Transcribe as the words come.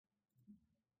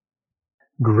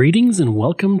Greetings and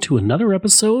welcome to another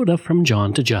episode of From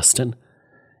John to Justin.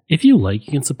 If you like,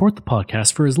 you can support the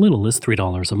podcast for as little as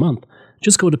 $3 a month.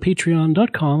 Just go to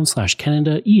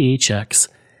patreon.com/CanadaEHX.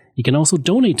 You can also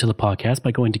donate to the podcast by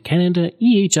going to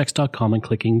CanadaEHX.com and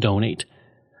clicking donate.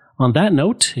 On that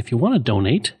note, if you want to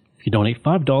donate, if you donate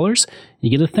 $5,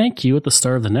 you get a thank you at the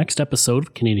start of the next episode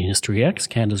of Canadian History X,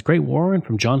 Canada's Great War, and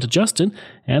From John to Justin,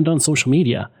 and on social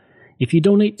media. If you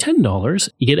donate $10,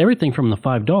 you get everything from the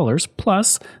 $5,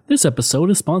 plus this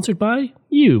episode is sponsored by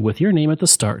you with your name at the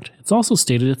start. It's also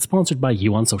stated it's sponsored by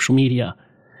you on social media.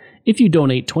 If you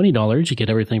donate $20, you get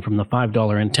everything from the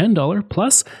 $5 and $10,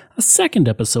 plus a second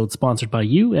episode sponsored by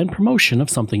you and promotion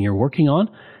of something you're working on.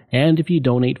 And if you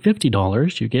donate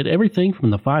 $50, you get everything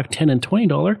from the $5, $10, and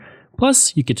 $20,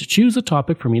 plus you get to choose a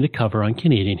topic for me to cover on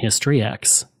Canadian History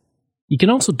X. You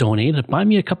can also donate at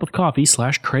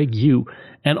buymeacupofcoffee/CraigU,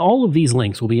 and all of these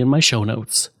links will be in my show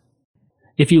notes.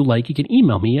 If you like, you can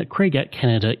email me at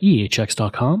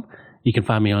craig@canadaehx.com. You can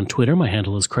find me on Twitter. My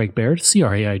handle is Craig Baird,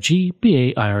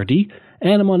 CraigBaird,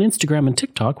 and I'm on Instagram and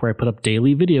TikTok where I put up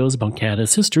daily videos about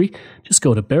Canada's history. Just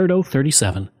go to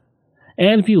Bairdo37.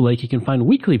 And if you like, you can find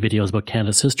weekly videos about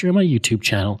Canada's history on my YouTube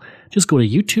channel. Just go to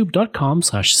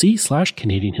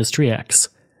youtube.com/c/CanadianHistoryX.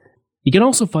 You can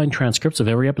also find transcripts of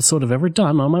every episode I've ever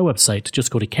done on my website. Just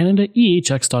go to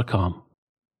CanadaEHX.com.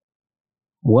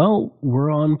 Well, we're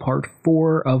on part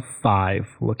 4 of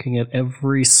 5, looking at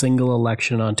every single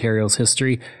election in Ontario's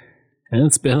history, and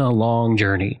it's been a long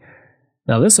journey.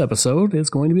 Now, this episode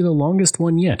is going to be the longest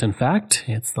one yet. In fact,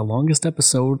 it's the longest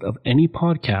episode of any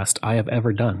podcast I have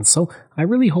ever done. So I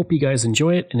really hope you guys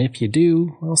enjoy it, and if you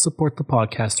do, well, support the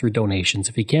podcast through donations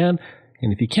if you can.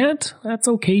 And if you can't, that's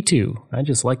okay too. I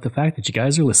just like the fact that you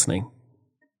guys are listening.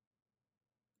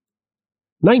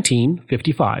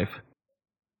 1955.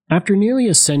 After nearly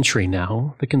a century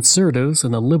now, the Conservatives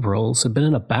and the Liberals have been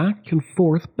in a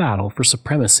back-and-forth battle for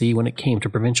supremacy when it came to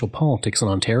provincial politics in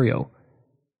Ontario.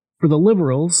 For the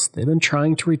Liberals, they've been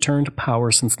trying to return to power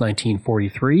since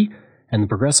 1943, and the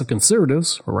Progressive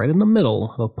Conservatives were right in the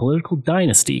middle of a political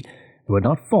dynasty that would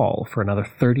not fall for another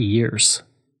 30 years.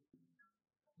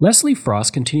 Leslie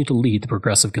Frost continued to lead the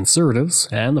Progressive Conservatives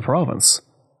and the province.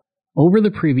 Over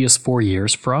the previous 4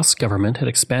 years, Frost's government had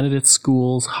expanded its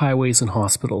schools, highways, and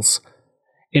hospitals.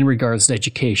 In regards to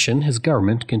education, his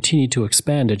government continued to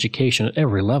expand education at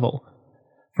every level.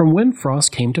 From when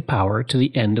Frost came to power to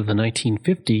the end of the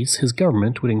 1950s, his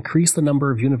government would increase the number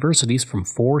of universities from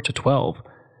 4 to 12.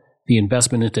 The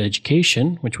investment into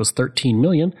education, which was $13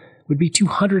 million, would be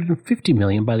 $250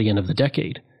 million by the end of the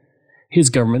decade. His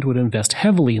government would invest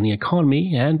heavily in the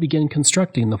economy and begin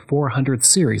constructing the 400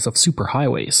 series of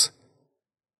superhighways.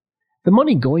 The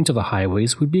money going to the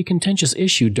highways would be a contentious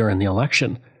issue during the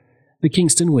election. The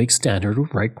Kingston Whig Standard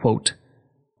would write, quote,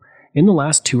 "In the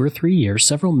last 2 or 3 years,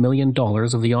 several $1 million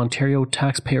of the Ontario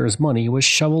taxpayers' money was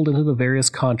shoveled into the various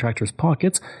contractors'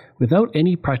 pockets without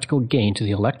any practical gain to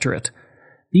the electorate.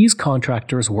 These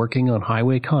contractors working on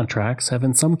highway contracts have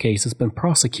in some cases been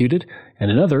prosecuted,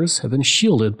 and in others have been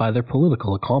shielded by their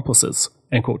political accomplices."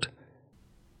 End quote.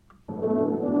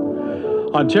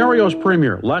 Ontario's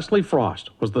Premier, Leslie Frost,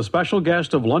 was the special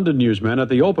guest of London newsmen at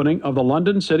the opening of the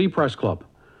London City Press Club.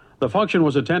 The function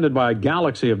was attended by a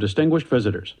galaxy of distinguished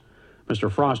visitors.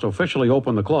 Mr. Frost officially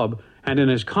opened the club, and in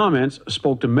his comments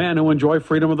spoke to men who enjoy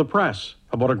freedom of the press,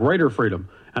 about a greater freedom,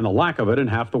 and the lack of it in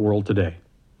half the world today.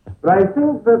 But I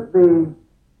think that the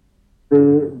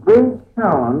great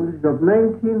challenge of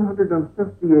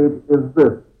 1958 is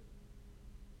this.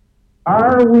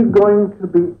 Are we going to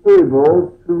be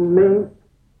able to make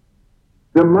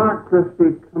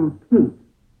democracy compete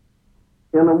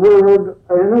in a world,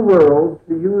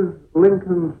 to use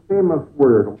Lincoln's famous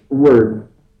words,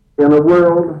 in a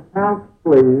world half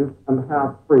slave and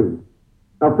half free?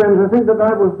 Now, friends, I think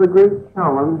that was the great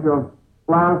challenge of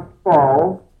last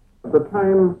fall, at the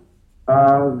time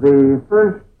the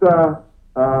first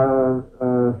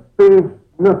space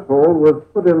missile was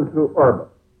put into orbit.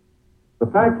 The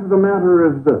fact of the matter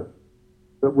is this,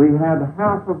 that we had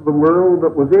half of the world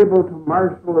that was able to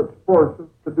marshal its forces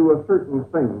to do a certain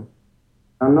thing,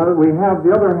 and that we have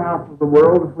the other half of the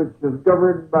world which is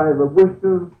governed by the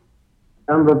wishes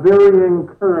and the varying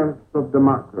currents of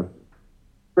democracy.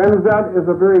 Friends, that is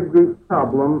a very great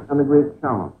problem and a great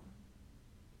challenge.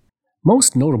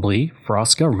 Most notably,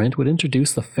 Frost's government would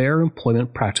introduce the Fair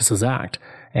Employment Practices Act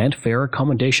and Fair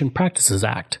Accommodation Practices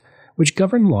Act, which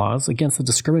govern laws against the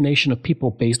discrimination of people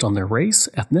based on their race,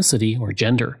 ethnicity, or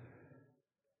gender.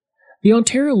 The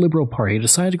Ontario Liberal Party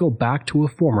decided to go back to a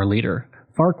former leader,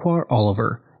 Farquhar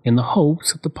Oliver, in the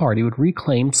hopes that the party would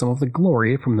reclaim some of the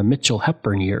glory from the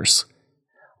Mitchell-Hepburn years.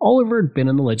 Oliver had been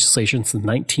in the legislature since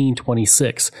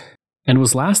 1926, and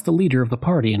was last the leader of the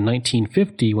party in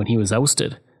 1950 when he was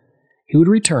ousted. He would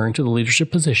return to the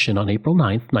leadership position on April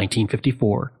 9,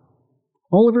 1954.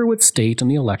 Oliver would state in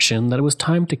the election that it was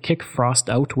time to kick Frost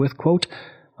out with, quote,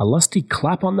 a lusty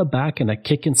clap on the back and a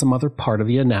kick in some other part of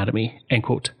the anatomy, end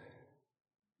quote.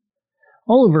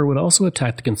 Oliver would also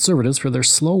attack the Conservatives for their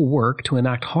slow work to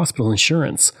enact hospital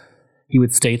insurance. He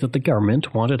would state that the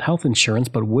government wanted health insurance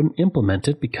but wouldn't implement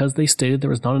it because they stated there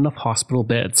was not enough hospital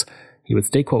beds. He would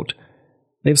state, quote,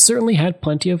 they've certainly had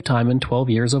plenty of time in 12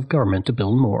 years of government to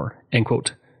build more, end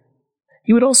quote.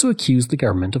 He would also accuse the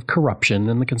government of corruption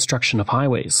in the construction of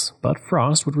highways, but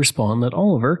Frost would respond that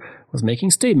Oliver was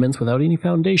making statements without any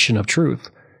foundation of truth.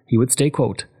 He would state,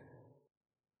 quote,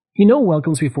 he no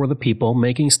welcomes before the people,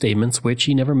 making statements which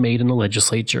he never made in the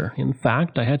legislature. In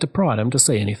fact, I had to prod him to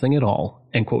say anything at all,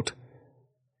 end quote.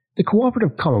 The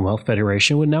Cooperative Commonwealth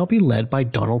Federation would now be led by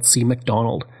Donald C.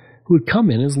 MacDonald, who would come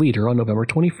in as leader on November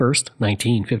 21,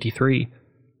 1953.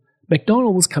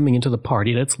 MacDonald was coming into the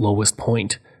party at its lowest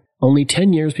point. Only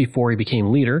 10 years before he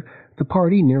became leader, the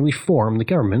party nearly formed the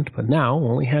government, but now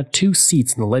only had 2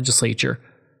 seats in the legislature.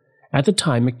 At the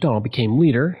time MacDonald became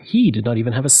leader, he did not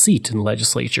even have a seat in the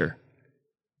legislature.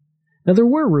 Now there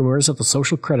were rumors that the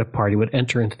Social Credit Party would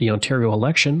enter into the Ontario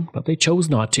election, but they chose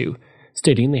not to,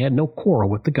 stating they had no quarrel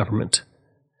with the government.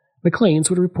 Maclean's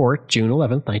would report June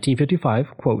 11,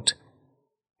 1955, quote,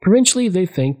 provincially they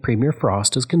think Premier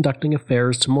Frost is conducting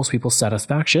affairs to most people's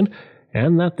satisfaction,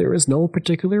 and that there is no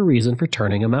particular reason for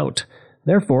turning him out.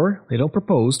 Therefore, they don't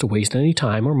propose to waste any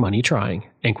time or money trying,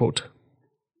 end quote.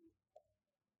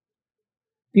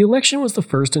 The election was the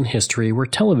first in history where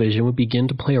television would begin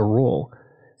to play a role.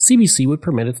 CBC would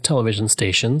permit its television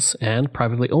stations, and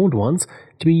privately owned ones,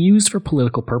 to be used for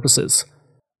political purposes.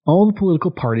 All the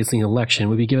political parties in the election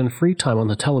would be given free time on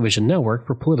the television network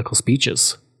for political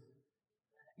speeches.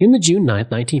 In the June 9,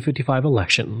 1955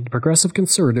 election, the Progressive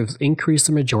Conservatives increased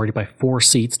the majority by 4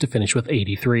 seats to finish with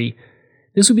 83.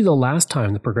 This would be the last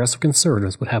time the Progressive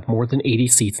Conservatives would have more than 80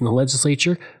 seats in the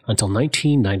legislature until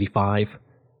 1995.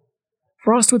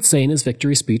 Frost would say in his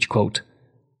victory speech, quote,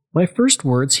 my first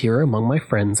words here among my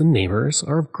friends and neighbours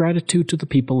are of gratitude to the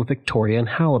people of Victoria and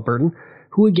Haliburton,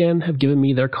 who again have given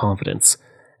me their confidence.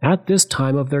 At this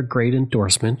time of their great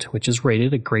endorsement, which is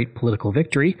rated a great political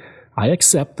victory, I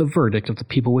accept the verdict of the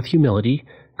people with humility,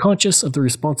 conscious of the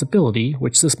responsibility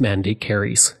which this mandate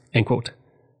carries, end quote.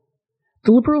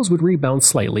 The Liberals would rebound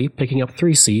slightly, picking up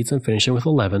 3 seats and finishing with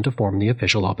 11 to form the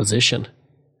official opposition.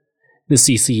 The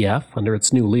CCF, under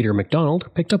its new leader MacDonald,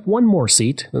 picked up 1 more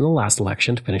seat than the last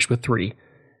election to finish with 3.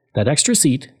 That extra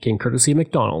seat came courtesy of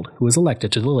MacDonald, who was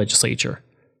elected to the legislature.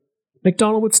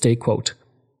 MacDonald would state, quote,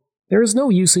 there is no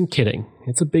use in kidding.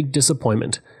 It's a big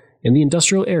disappointment. In the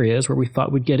industrial areas where we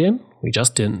thought we'd get in, we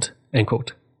just didn't, end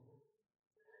quote.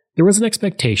 There was an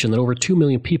expectation that over 2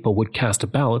 million people would cast a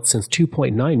ballot since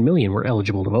 2.9 million were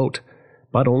eligible to vote,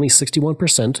 but only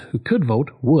 61% who could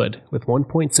vote would, with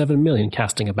 1.7 million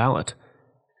casting a ballot.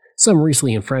 Some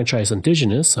recently enfranchised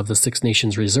Indigenous of the Six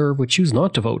Nations Reserve would choose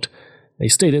not to vote. They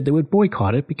stated they would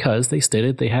boycott it because they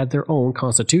stated they had their own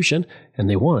constitution and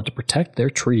they wanted to protect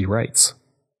their treaty rights.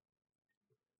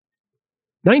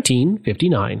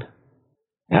 1959.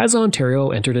 As Ontario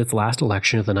entered its last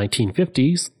election of the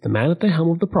 1950s, the man at the helm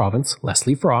of the province,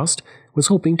 Leslie Frost, was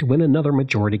hoping to win another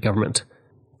majority government.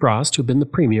 Frost, who had been the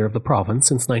premier of the province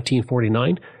since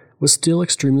 1949, was still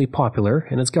extremely popular,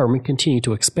 and his government continued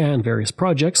to expand various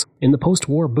projects in the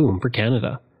post-war boom for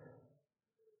Canada.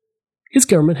 His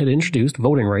government had introduced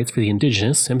voting rights for the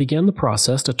Indigenous and began the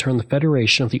process to turn the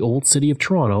Federation of the Old City of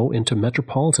Toronto into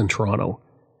Metropolitan Toronto.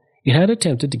 It had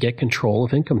attempted to get control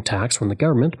of income tax from the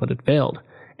government, but it failed,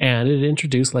 and it had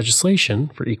introduced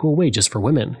legislation for equal wages for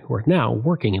women, who are now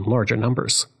working in larger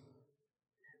numbers.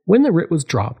 When the writ was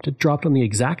dropped, it dropped on the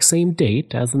exact same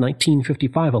date as the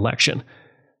 1955 election.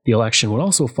 The election would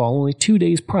also fall only 2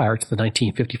 days prior to the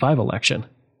 1955 election.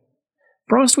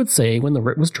 Frost would say when the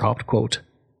writ was dropped, quote,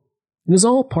 it is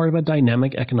all part of a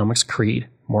dynamic economics creed.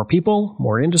 More people,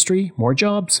 more industry, more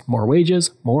jobs, more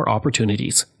wages, more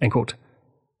opportunities, end quote.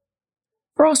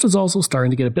 Frost was also starting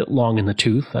to get a bit long in the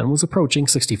tooth and was approaching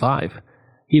 65.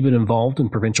 He had been involved in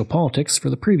provincial politics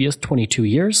for the previous 22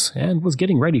 years and was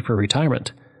getting ready for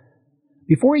retirement.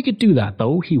 Before he could do that,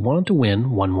 though, he wanted to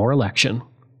win one more election.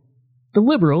 The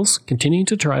Liberals, continuing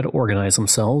to try to organize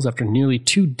themselves after nearly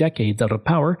 2 decades out of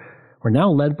power, were now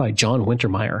led by John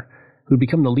Wintermeyer, who had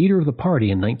become the leader of the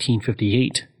party in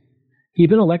 1958. He had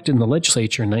been elected in the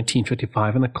legislature in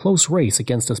 1955 in a close race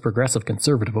against his progressive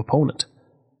conservative opponent.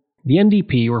 The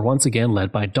NDP were once again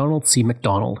led by Donald C.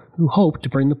 MacDonald, who hoped to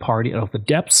bring the party out of the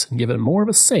depths and give it more of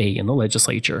a say in the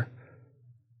legislature.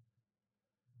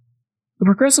 The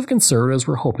Progressive Conservatives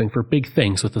were hoping for big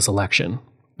things with this election.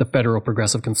 The federal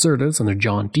Progressive Conservatives under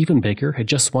John Diefenbaker had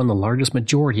just won the largest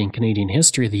majority in Canadian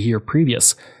history the year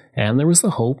previous, and there was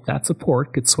the hope that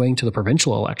support could swing to the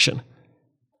provincial election.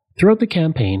 Throughout the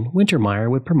campaign, Wintermeyer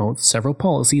would promote several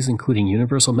policies including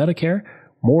universal Medicare,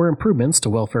 more improvements to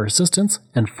welfare assistance,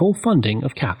 and full funding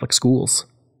of Catholic schools.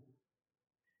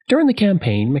 During the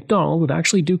campaign, MacDonald would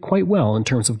actually do quite well in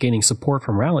terms of gaining support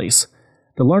from rallies.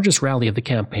 The largest rally of the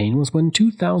campaign was when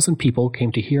 2,000 people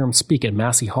came to hear him speak at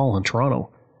Massey Hall in Toronto.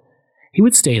 He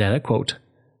would state at it, quote,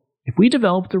 "If we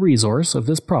develop the resource of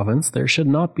this province, there should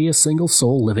not be a single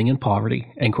soul living in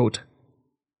poverty," end quote.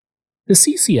 The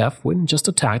CCF wouldn't just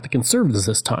attack the Conservatives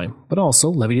this time, but also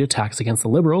levied attacks against the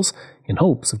Liberals in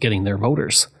hopes of getting their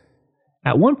voters.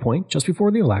 At one point, just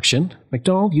before the election,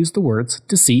 MacDonald used the words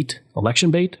deceit,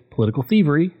 election bait, political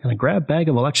thievery, and a grab bag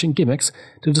of election gimmicks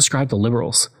to describe the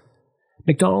Liberals.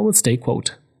 MacDonald would state,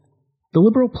 quote, "The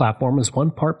Liberal platform is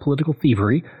one part political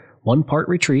thievery, one part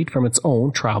retreat from its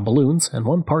own trial balloons, and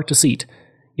one part deceit.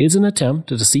 It is an attempt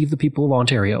to deceive the people of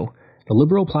Ontario. The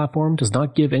Liberal platform does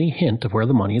not give any hint of where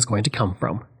the money is going to come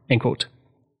from." End quote.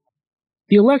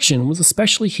 The election was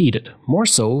especially heated, more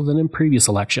so than in previous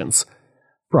elections.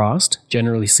 Frost,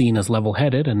 generally seen as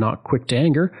level-headed and not quick to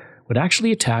anger, would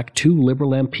actually attack two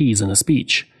Liberal MPs in a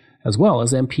speech, as well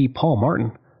as MP Paul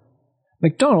Martin.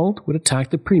 MacDonald would attack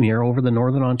the Premier over the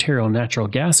Northern Ontario natural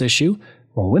gas issue,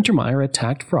 while Wintermeyer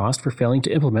attacked Frost for failing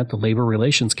to implement the Labour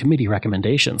Relations Committee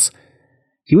recommendations.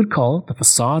 He would call it the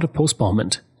facade of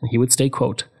postponement, and he would state,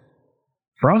 quote,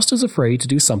 "Frost is afraid to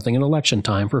do something in election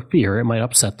time for fear it might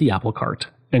upset the apple cart,"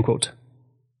 end quote.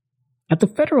 At the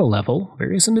federal level,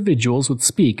 various individuals would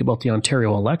speak about the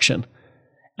Ontario election.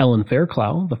 Ellen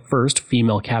Fairclough, the first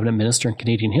female cabinet minister in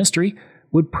Canadian history,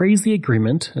 would praise the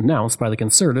agreement announced by the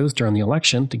Conservatives during the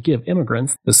election to give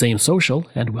immigrants the same social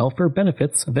and welfare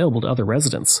benefits available to other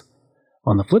residents.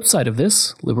 On the flip side of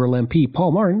this, Liberal MP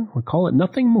Paul Martin would call it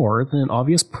nothing more than an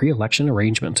obvious pre-election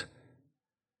arrangement.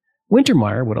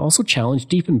 Wintermeyer would also challenge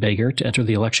Diefenbaker to enter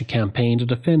the election campaign to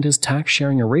defend his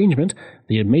tax-sharing arrangement that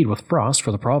he had made with Frost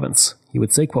for the province. He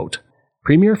would say, quote,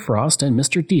 "Premier Frost and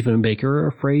Mr. Diefenbaker are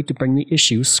afraid to bring the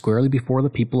issue squarely before the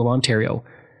people of Ontario.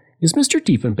 Is Mr.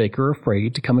 Diefenbaker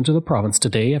afraid to come into the province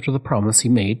today after the promise he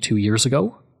made 2 years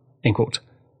ago?" End quote.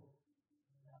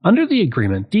 Under the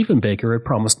agreement, Diefenbaker had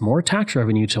promised more tax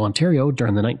revenue to Ontario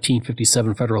during the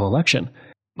 1957 federal election,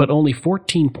 but only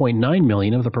 $14.9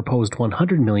 million of the proposed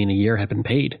 $100 million a year had been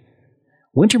paid.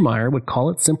 Wintermeyer would call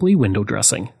it simply window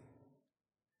dressing.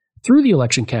 Through the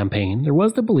election campaign, there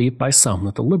was the belief by some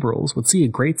that the Liberals would see a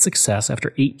great success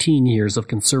after 18 years of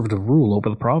Conservative rule over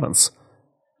the province.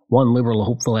 One Liberal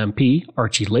hopeful MP,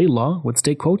 Archie Laidlaw, would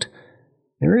state, quote,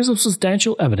 "There is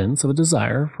substantial evidence of a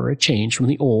desire for a change from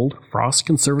the old, Frost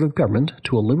Conservative government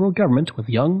to a Liberal government with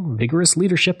young, vigorous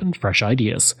leadership and fresh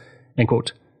ideas." End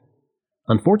quote.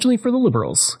 Unfortunately for the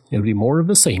Liberals, it would be more of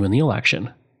the same in the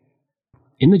election.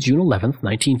 In the June 11,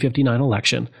 1959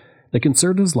 election, the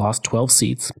Conservatives lost 12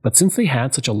 seats, but since they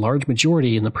had such a large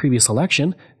majority in the previous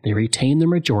election, they retained their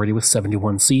majority with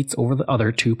 71 seats over the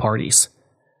other two parties.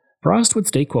 Frost would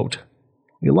state, quote,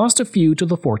 "We lost a few to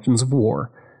the fortunes of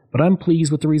war, but I'm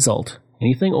pleased with the result.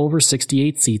 Anything over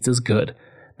 68 seats is good.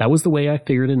 That was the way I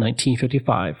figured in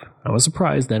 1955. I was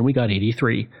surprised then we got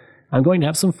 83. I'm going to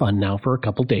have some fun now for a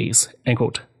couple days." End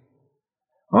quote.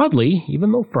 Oddly,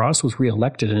 even though Frost was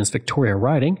re-elected in his Victoria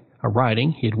riding, a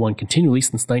riding he had won continually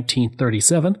since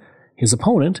 1937, his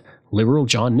opponent, Liberal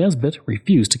John Nesbitt,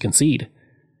 refused to concede.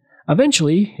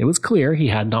 Eventually, it was clear he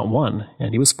had not won,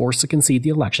 and he was forced to concede the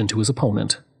election to his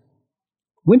opponent.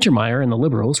 Wintermeyer and the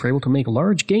Liberals were able to make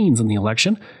large gains in the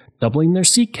election, doubling their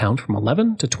seat count from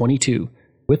 11 to 22.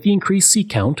 With the increased seat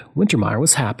count, Wintermeyer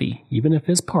was happy, even if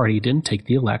his party didn't take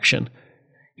the election.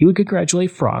 He would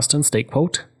congratulate Frost and state,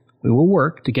 quote, "We will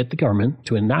work to get the government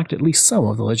to enact at least some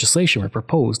of the legislation we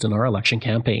proposed in our election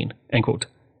campaign." End quote.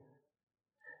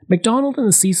 MacDonald and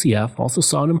the CCF also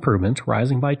saw an improvement,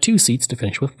 rising by 2 seats to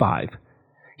finish with 5.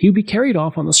 He would be carried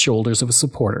off on the shoulders of his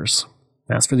supporters.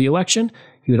 As for the election,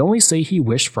 he would only say he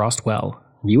wished Frost well.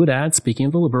 He would add, speaking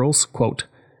of the Liberals, quote,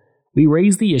 "We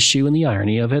raised the issue, and the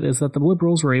irony of it is that the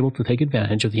Liberals were able to take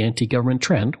advantage of the anti-government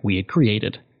trend we had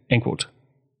created." End quote.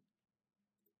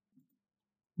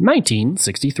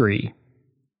 1963.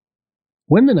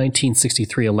 When the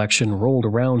 1963 election rolled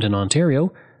around in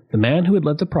Ontario, the man who had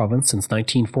led the province since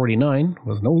 1949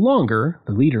 was no longer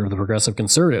the leader of the Progressive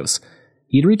Conservatives.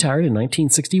 He had retired in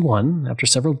 1961 after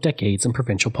several decades in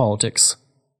provincial politics.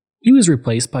 He was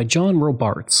replaced by John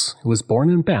Robarts, who was born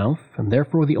in Banff and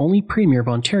therefore the only Premier of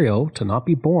Ontario to not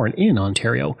be born in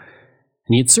Ontario,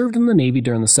 and he had served in the Navy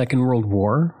during the Second World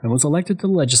War and was elected to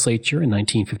the legislature in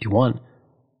 1951.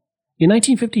 In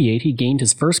 1958 he gained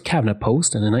his first cabinet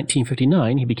post, and in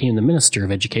 1959 he became the Minister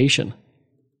of Education.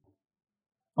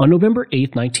 On November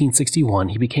 8, 1961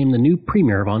 he became the new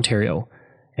Premier of Ontario,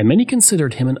 and many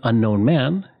considered him an unknown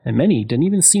man, and many didn't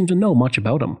even seem to know much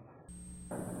about him.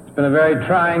 It's been a very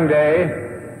trying day,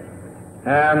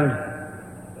 and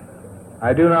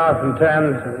I do not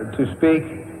intend to speak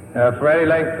for any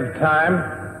length of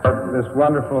time for this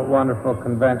wonderful, wonderful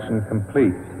convention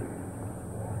complete.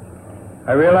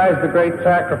 I realize the great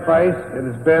sacrifice it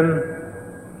has been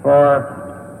for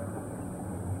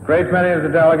a great many of the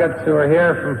delegates who are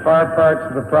here from far parts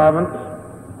of the province,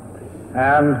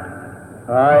 and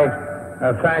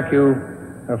I thank you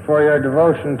for your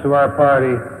devotion to our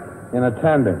party in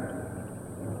attending.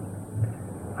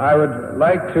 I would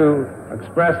like to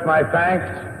express my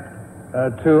thanks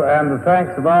and the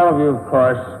thanks of all of you, of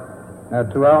course,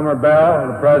 to Elmer Bell,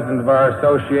 the president of our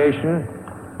association.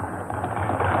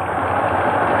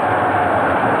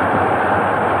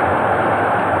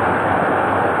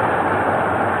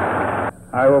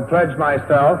 I will pledge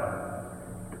myself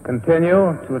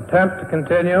to attempt to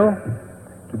continue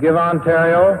to give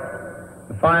Ontario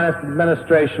the finest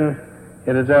administration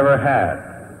it has ever had.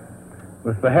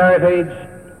 With the heritage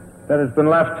that has been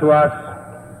left to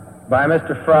us by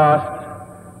Mr. Frost,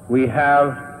 we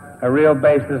have a real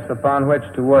basis upon which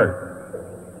to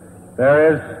work.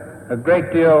 There is a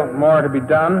great deal more to be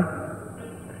done,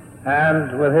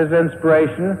 and with his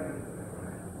inspiration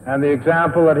and the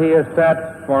example that he has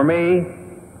set for me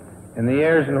in the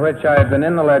years in which I have been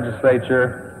in the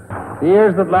legislature, the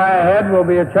years that lie ahead will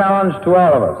be a challenge to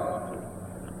all of us.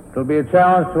 It will be a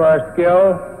challenge to our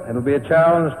skill, it will be a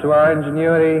challenge to our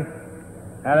ingenuity,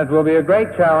 and it will be a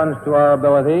great challenge to our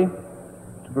ability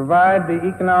to provide the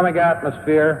economic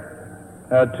atmosphere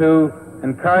to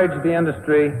encourage the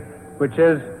industry, which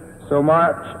is so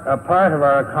much a part of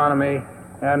our economy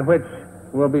and which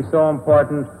will be so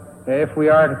important if we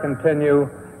are to continue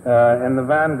in the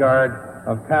vanguard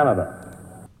of Canada.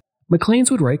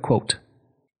 Macleans would write, quote,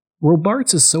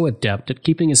 Robarts is so adept at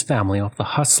keeping his family off the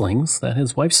hustlings that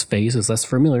his wife's face is less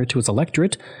familiar to his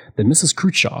electorate than Mrs.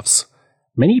 Khrushchev's.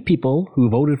 Many people who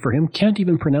voted for him can't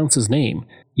even pronounce his name.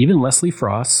 Even Leslie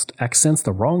Frost accents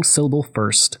the wrong syllable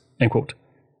first. End quote.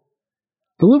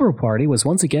 The Liberal Party was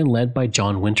once again led by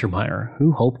John Wintermeyer,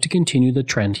 who hoped to continue the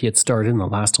trend he had started in the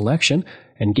last election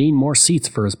and gain more seats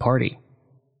for his party.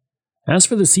 As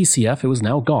for the CCF, it was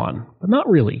now gone, but not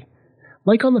really.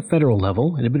 Like on the federal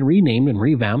level, it had been renamed and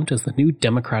revamped as the New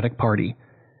Democratic Party,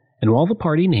 and while the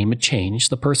party name had changed,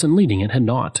 the person leading it had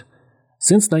not.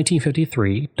 Since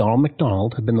 1953, Donald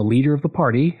MacDonald had been the leader of the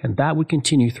party, and that would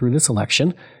continue through this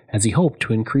election, as he hoped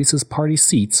to increase his party's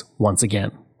seats once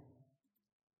again.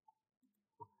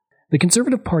 The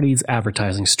Conservative Party's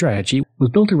advertising strategy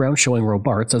was built around showing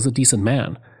Robarts as a decent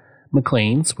man.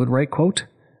 Macleans would write, quote,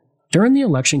 During the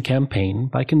election campaign,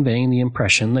 by conveying the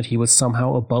impression that he was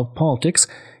somehow above politics,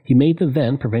 he made the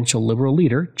then provincial Liberal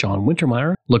leader, John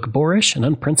Wintermeyer, look boorish and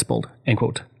unprincipled. End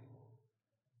quote.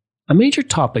 A major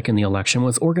topic in the election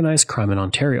was organized crime in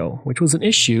Ontario, which was an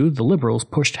issue the Liberals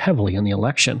pushed heavily in the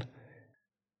election.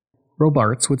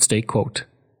 Robarts would state, quote,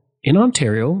 In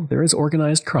Ontario, there is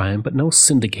organized crime, but no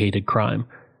syndicated crime.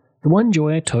 The one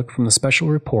joy I took from the special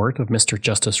report of Mr.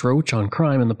 Justice Roach on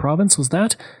crime in the province was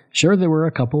that, sure, there were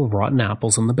a couple of rotten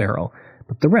apples in the barrel,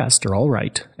 but the rest are all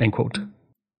right. End quote.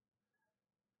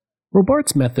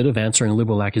 Robarts' method of answering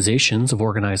Liberal accusations of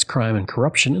organized crime and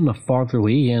corruption in a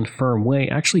fatherly and firm way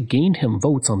actually gained him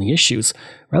votes on the issues,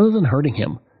 rather than hurting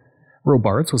him.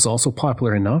 Robarts was also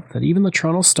popular enough that even the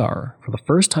Toronto Star, for the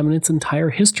first time in its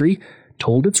entire history,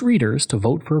 told its readers to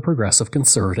vote for a progressive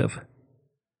Conservative.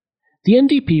 The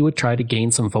NDP would try to gain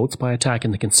some votes by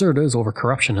attacking the Conservatives over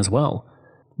corruption as well.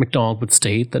 MacDonald would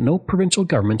state that no provincial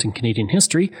government in Canadian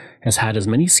history has had as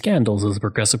many scandals as the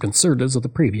Progressive Conservatives of the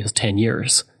previous 10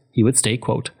 years. He would state,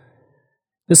 quote,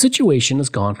 The situation has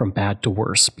gone from bad to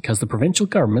worse because the provincial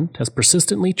government has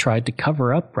persistently tried to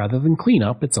cover up rather than clean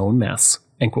up its own mess.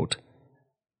 End quote.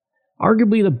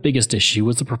 Arguably the biggest issue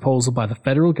was the proposal by the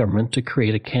federal government to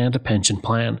create a Canada pension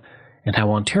plan, and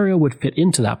how Ontario would fit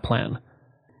into that plan.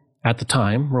 At the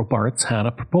time, Robarts had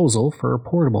a proposal for a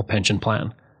portable pension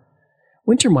plan.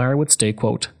 Wintermeyer would state,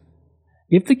 quote,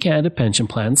 If the Canada pension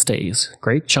plan stays,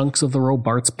 great chunks of the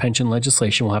Robarts pension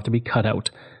legislation will have to be cut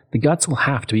out. The guts will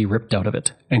have to be ripped out of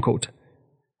it. End quote.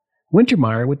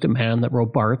 Wintermeyer would demand that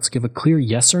Robarts give a clear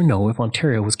yes or no if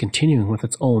Ontario was continuing with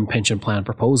its own pension plan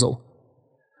proposal.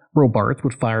 Robarts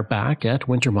would fire back at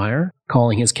Wintermeyer,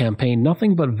 calling his campaign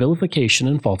nothing but vilification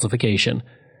and falsification.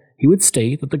 He would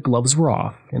state that the gloves were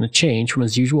off, in a change from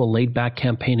his usual laid-back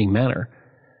campaigning manner.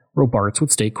 Robarts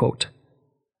would state, quote,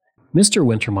 Mr.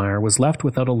 Wintermeyer was left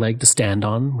without a leg to stand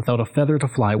on, without a feather to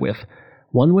fly with.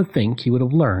 One would think he would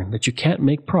have learned that you can't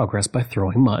make progress by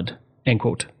throwing mud. End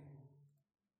quote.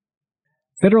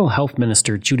 Federal Health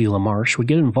Minister Judy LaMarche would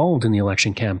get involved in the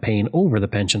election campaign over the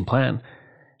pension plan.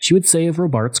 She would say of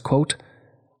Robarts, quote,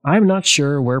 I'm not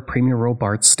sure where Premier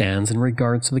Robarts stands in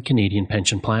regards to the Canadian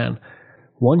pension plan.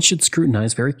 One should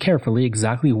scrutinize very carefully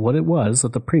exactly what it was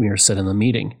that the Premier said in the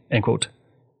meeting. End quote.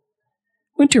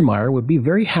 Wintermeyer would be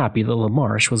very happy that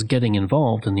LaMarche was getting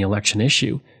involved in the election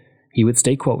issue. He would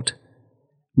state, quote,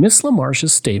 Miss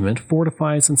LaMarche's statement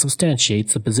fortifies and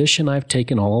substantiates the position I've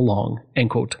taken all along. End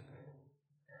quote.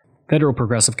 Federal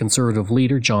Progressive Conservative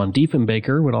leader John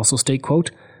Diefenbaker would also state,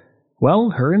 quote,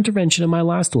 Well, her intervention in my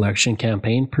last election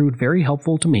campaign proved very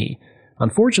helpful to me.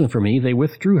 Unfortunately for me, they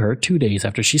withdrew her 2 days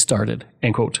after she started.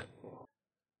 End quote.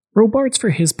 Robarts,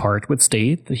 for his part, would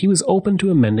state that he was open to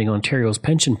amending Ontario's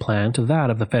pension plan to that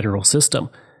of the federal system.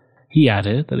 He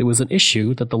added that it was an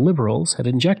issue that the Liberals had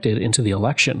injected into the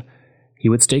election. He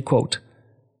would state, quote,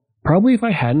 Probably if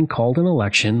I hadn't called an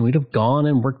election, we'd have gone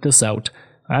and worked this out.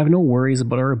 I have no worries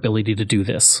about our ability to do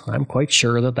this. I'm quite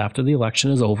sure that after the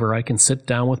election is over, I can sit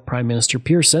down with Prime Minister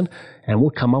Pearson and we'll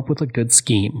come up with a good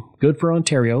scheme, good for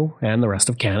Ontario and the rest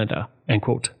of Canada. End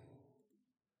quote.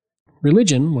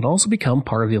 Religion would also become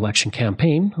part of the election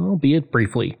campaign, albeit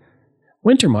briefly.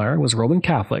 Wintermeyer was Roman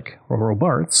Catholic, while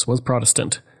Robarts was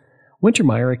Protestant.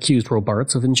 Wintermeyer accused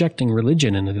Robarts of injecting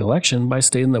religion into the election by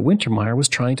stating that Wintermeyer was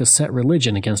trying to set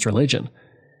religion against religion.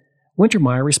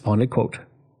 Wintermeyer responded, quote,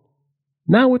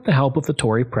 Now with the help of the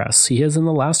Tory press, he has in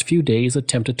the last few days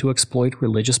attempted to exploit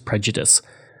religious prejudice.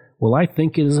 Well, I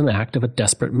think it is an act of a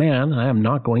desperate man, and I am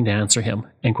not going to answer him.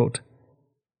 End quote.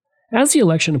 As the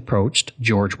election approached,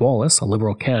 George Wallace, a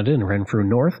Liberal candidate in Renfrew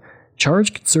North,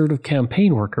 charged Conservative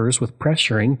campaign workers with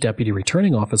pressuring deputy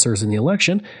returning officers in the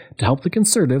election to help the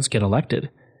Conservatives get elected.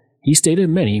 He stated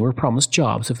many were promised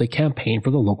jobs if they campaigned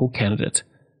for the local candidate.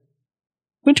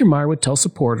 Wintermeyer would tell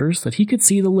supporters that he could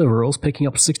see the Liberals picking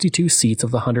up 62 seats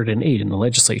of the 108 in the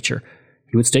legislature.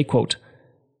 He would state, quote,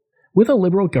 With a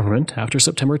Liberal government after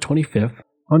September 25th,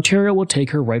 Ontario will take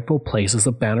her rightful place as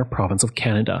the banner province of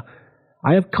Canada.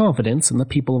 I have confidence in the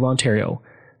people of Ontario.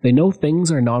 They know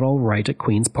things are not all right at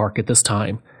Queen's Park at this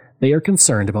time. They are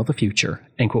concerned about the future.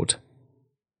 End quote.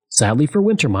 Sadly for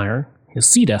Wintermeyer, his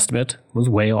seat estimate was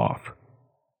way off.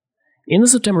 In the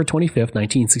September 25,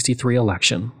 1963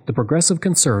 election, the Progressive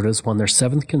Conservatives won their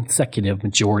 7th consecutive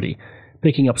majority,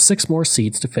 picking up 6 more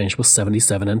seats to finish with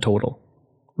 77 in total.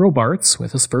 Robarts,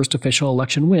 with his first official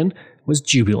election win, was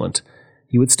jubilant.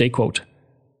 He would state, quote,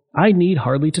 I need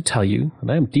hardly to tell you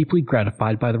that I am deeply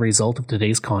gratified by the result of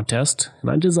today's contest, and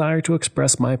I desire to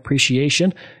express my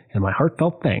appreciation and my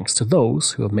heartfelt thanks to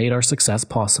those who have made our success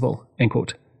possible. End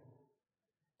quote.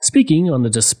 Speaking on the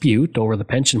dispute over the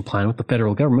pension plan with the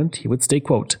federal government, he would state,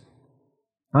 quote,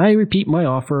 I repeat my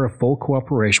offer of full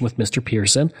cooperation with Mr.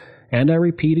 Pearson, and I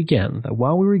repeat again that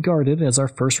while we regard it as our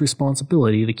first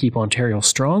responsibility to keep Ontario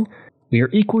strong, we are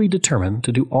equally determined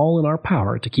to do all in our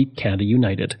power to keep Canada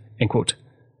united. End quote.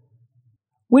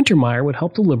 Wintermeyer would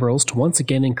help the Liberals to once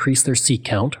again increase their seat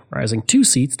count, rising 2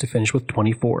 seats to finish with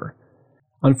 24.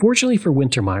 Unfortunately for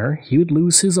Wintermeyer, he would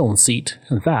lose his own seat,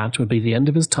 and that would be the end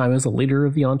of his time as the leader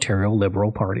of the Ontario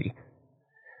Liberal Party.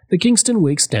 The Kingston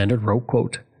Whig Standard wrote,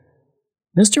 quote,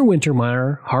 Mr.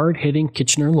 Wintermeyer, hard-hitting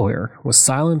Kitchener lawyer, was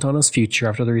silent on his future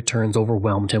after the returns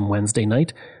overwhelmed him Wednesday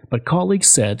night, but colleagues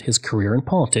said his career in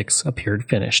politics appeared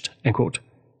finished. End quote.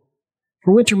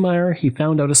 For Wintermeyer, he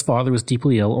found out his father was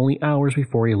deeply ill only hours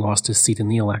before he lost his seat in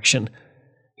the election.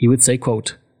 He would say,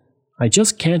 quote, I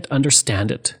just can't understand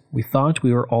it. We thought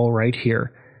we were all right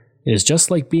here. It is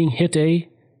just like being hit a...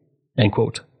 End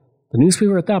quote. The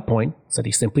newspaper at that point said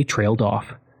he simply trailed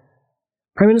off.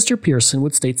 Prime Minister Pearson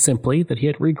would state simply that he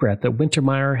had regret that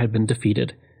Wintermeyer had been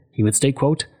defeated. He would state,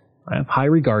 quote, I have high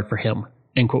regard for him.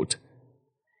 End quote.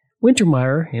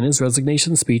 Wintermeyer, in his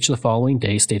resignation speech the following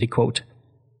day, stated, quote,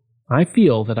 I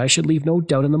feel that I should leave no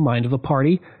doubt in the mind of the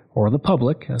party or the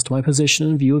public as to my position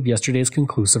in view of yesterday's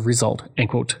conclusive result. End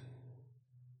quote.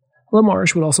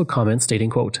 LaMarche would also comment, stating,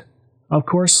 quote, Of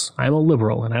course, I am a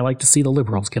Liberal and I like to see the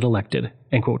Liberals get elected.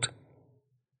 End quote.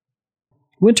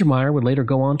 Wintermeyer would later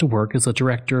go on to work as a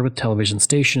director of a television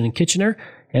station in Kitchener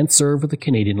and serve with the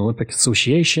Canadian Olympic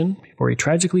Association before he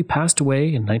tragically passed away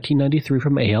in 1993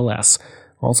 from ALS,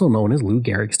 also known as Lou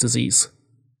Gehrig's disease.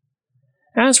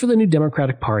 As for the New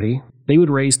Democratic Party, they would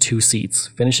raise 2 seats,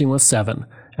 finishing with 7,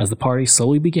 as the party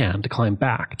slowly began to climb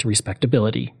back to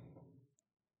respectability.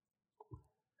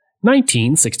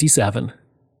 1967.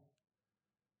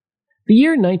 The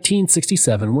year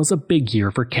 1967 was a big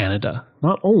year for Canada.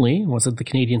 Not only was it the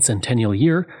Canadian Centennial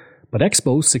Year, but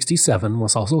Expo 67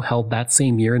 was also held that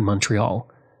same year in Montreal.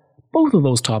 Both of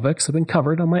those topics have been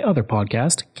covered on my other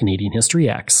podcast, Canadian History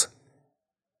X.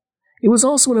 It was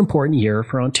also an important year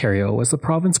for Ontario as the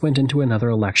province went into another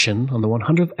election on the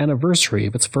 100th anniversary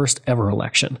of its first ever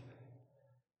election.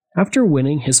 After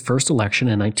winning his first election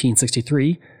in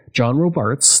 1963, John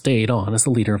Robarts stayed on as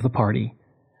the leader of the party.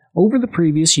 Over the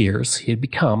previous years, he had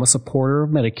become a supporter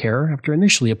of Medicare after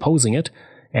initially opposing it,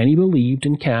 and he believed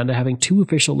in Canada having 2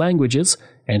 official languages,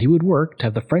 and he would work to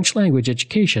have the French language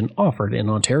education offered in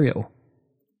Ontario.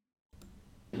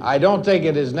 I don't think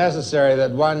it is necessary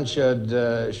that one should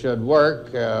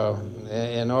work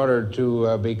in order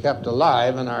to be kept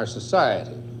alive in our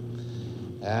society.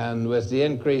 And with the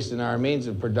increase in our means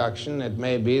of production, it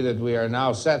may be that we are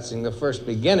now sensing the first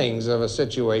beginnings of a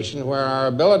situation where our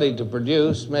ability to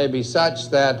produce may be such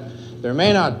that there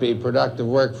may not be productive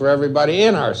work for everybody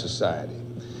in our society.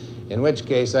 In which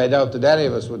case, I doubt that any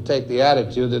of us would take the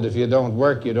attitude that if you don't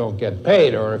work, you don't get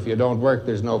paid, or if you don't work,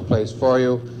 there's no place for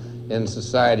you in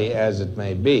society, as it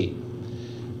may be.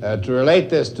 To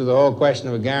relate this to the whole question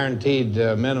of a guaranteed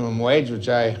minimum wage,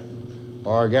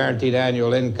 or guaranteed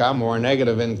annual income, or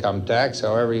negative income tax,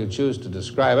 however you choose to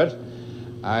describe it,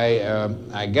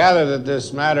 I gather that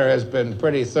this matter has been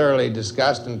pretty thoroughly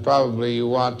discussed, and probably you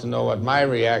want to know what my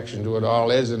reaction to it all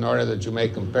is in order that you may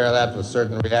compare that with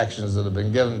certain reactions that have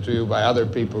been given to you by other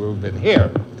people who've been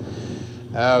here.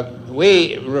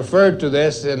 We referred to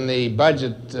this in the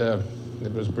budget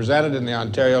that was presented in the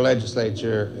Ontario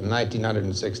legislature in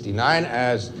 1969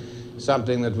 as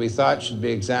something that we thought should be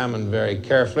examined very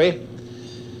carefully.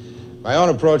 My own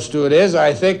approach to it is,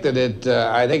 I think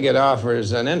it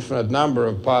offers an infinite number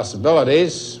of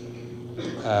possibilities,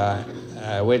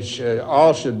 which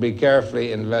all should be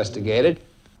carefully investigated.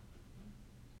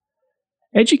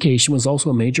 Education was also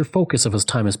a major focus of his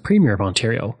time as Premier of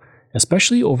Ontario,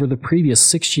 especially over the previous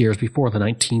 6 years before the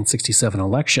 1967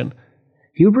 election.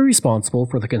 He would be responsible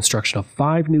for the construction of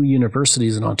 5 new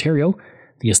universities in Ontario,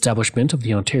 the establishment of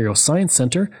the Ontario Science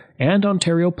Centre and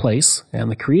Ontario Place,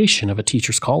 and the creation of a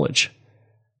teachers' college.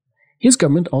 His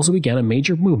government also began a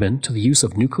major movement to the use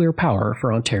of nuclear power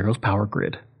for Ontario's power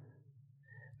grid.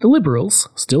 The Liberals,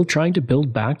 still trying to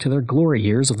build back to their glory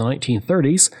years of the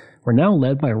 1930s, were now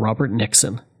led by Robert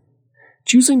Nixon.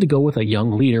 Choosing to go with a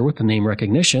young leader with the name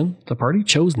recognition, the party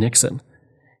chose Nixon.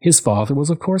 His father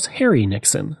was, of course, Harry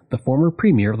Nixon, the former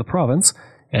premier of the province,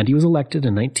 and he was elected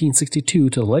in 1962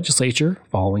 to the legislature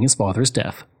following his father's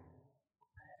death.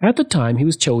 At the time he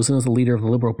was chosen as the leader of the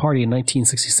Liberal Party in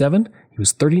 1967, he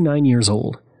was 39 years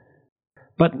old.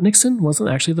 But Nixon wasn't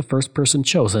actually the first person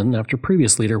chosen after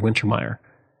previous leader Wintermeyer.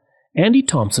 Andy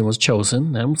Thompson was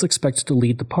chosen and was expected to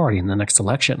lead the party in the next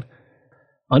election.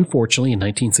 Unfortunately, in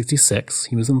 1966,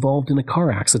 he was involved in a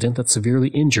car accident that severely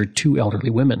injured 2 elderly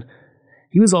women.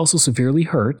 He was also severely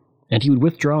hurt, and he would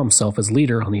withdraw himself as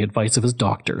leader on the advice of his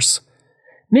doctors.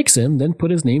 Nixon then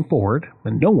put his name forward,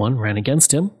 and no one ran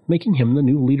against him, making him the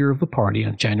new leader of the party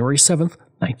on January 7,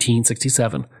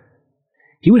 1967.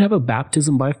 He would have a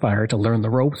baptism by fire to learn the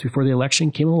ropes before the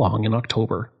election came along in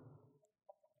October.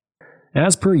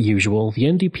 As per usual, the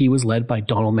NDP was led by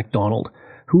Donald MacDonald,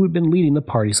 who had been leading the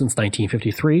party since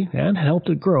 1953 and had helped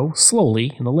it grow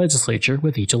slowly in the legislature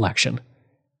with each election.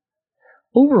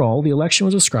 Overall, the election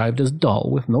was described as dull,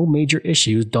 with no major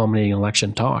issues dominating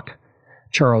election talk.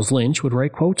 Charles Lynch would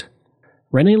write, quote,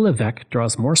 René Lévesque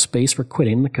draws more space for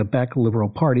quitting the Quebec Liberal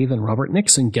Party than Robert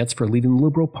Nixon gets for leading the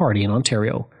Liberal Party in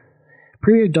Ontario.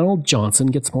 Premier Donald Johnson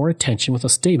gets more attention with a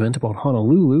statement about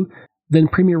Honolulu than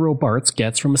Premier Robarts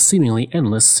gets from a seemingly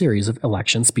endless series of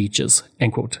election speeches,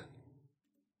 end quote.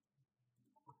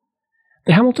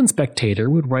 The Hamilton Spectator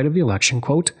would write of the election,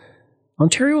 quote,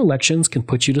 Ontario elections can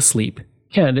put you to sleep.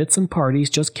 Candidates and parties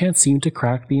just can't seem to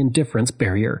crack the indifference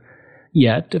barrier.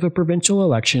 Yet, if a provincial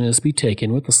election is to be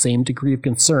taken with the same degree of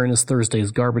concern as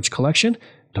Thursday's garbage collection,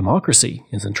 democracy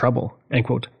is in trouble, end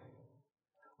quote.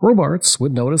 Robarts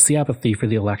would notice the apathy for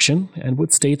the election and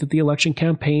would state that the election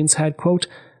campaigns had, quote,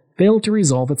 failed to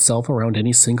resolve itself around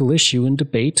any single issue in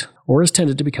debate or has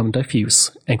tended to become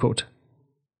diffuse, end quote.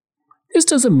 This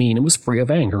doesn't mean it was free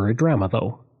of anger or drama,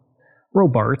 though.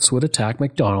 Robarts would attack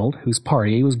MacDonald, whose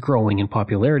party was growing in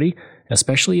popularity,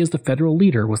 especially as the federal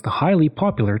leader was the highly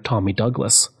popular Tommy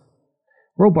Douglas.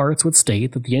 Robarts would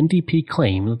state that the NDP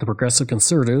claim that the Progressive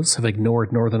Conservatives have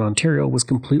ignored Northern Ontario was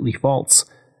completely false.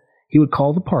 He would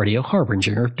call the party a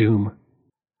harbinger of doom.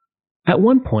 At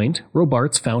one point,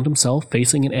 Robarts found himself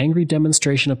facing an angry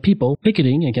demonstration of people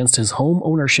picketing against his home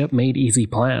ownership made easy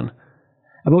plan.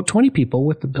 About 20 people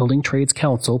with the Building Trades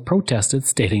Council protested,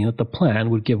 stating that the plan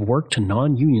would give work to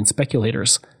non-union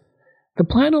speculators. The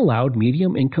plan allowed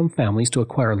medium-income families to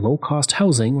acquire low-cost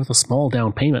housing with a small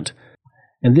down payment,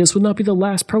 and this would not be the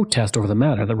last protest over the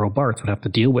matter that Robarts would have to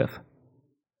deal with.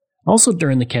 Also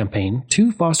during the campaign,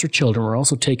 2 foster children were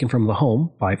also taken from the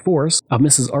home, by force, of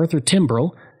Mrs. Arthur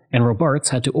Timbrell, and Robarts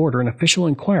had to order an official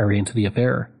inquiry into the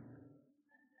affair.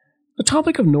 The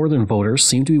topic of Northern voters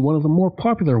seemed to be one of the more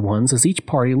popular ones as each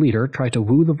party leader tried to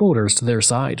woo the voters to their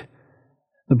side.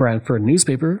 The Brantford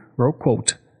newspaper wrote,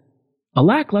 quote, "A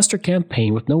lackluster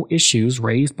campaign with no issues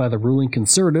raised by the ruling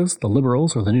Conservatives, the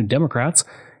Liberals, or the New Democrats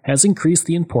has increased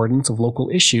the importance of local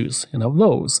issues, and of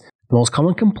those, the most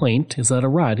common complaint is that a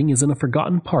riding is in a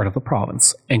forgotten part of the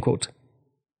province." End quote.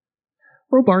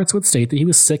 Robarts would state that he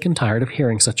was sick and tired of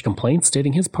hearing such complaints,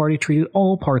 stating his party treated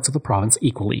all parts of the province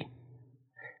equally.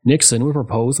 Nixon would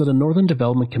propose that a Northern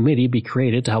Development Committee be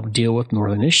created to help deal with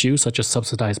Northern issues such as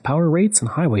subsidized power rates and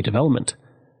highway development.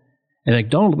 And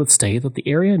MacDonald would state that the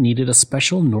area needed a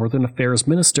special Northern Affairs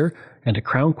Minister and a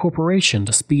Crown Corporation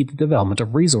to speed the development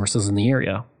of resources in the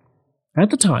area. At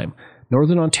the time,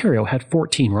 Northern Ontario had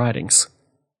 14 ridings.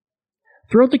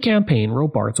 Throughout the campaign,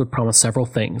 Robarts would promise several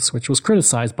things, which was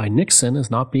criticized by Nixon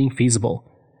as not being feasible.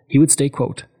 He would state,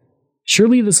 quote,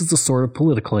 "Surely this is the sort of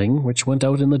politicking which went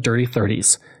out in the dirty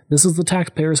 30s. This is the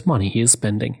taxpayers' money he is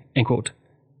spending." End quote.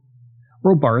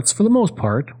 Robarts, for the most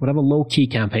part, would have a low-key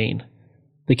campaign.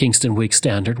 The Kingston Whig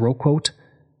Standard wrote, quote,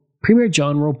 "Premier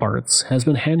John Robarts has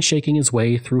been handshaking his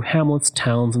way through hamlets,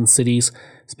 towns, and cities,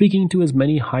 speaking to as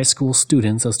many high school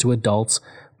students as to adults,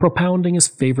 propounding his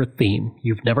favorite theme,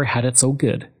 'You've never had it so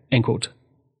good.'" End quote.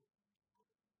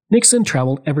 Nixon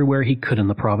traveled everywhere he could in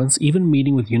the province, even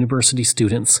meeting with university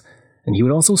students, and he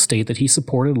would also state that he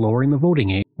supported lowering the voting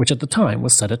age, which at the time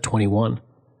was set at 21.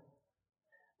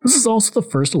 This is also the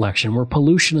first election where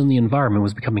pollution in the environment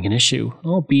was becoming an issue,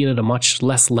 albeit at a much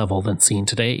less level than seen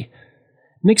today.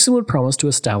 Nixon would promise to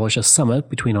establish a summit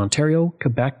between Ontario,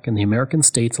 Quebec, and the American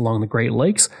states along the Great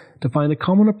Lakes to find a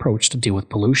common approach to deal with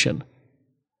pollution.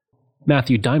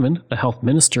 Matthew Diamond, the health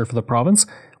minister for the province,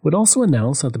 would also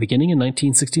announce at the beginning in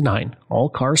 1969 all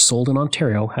cars sold in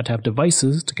Ontario had to have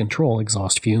devices to control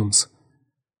exhaust fumes.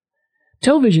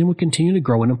 Television would continue to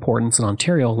grow in importance in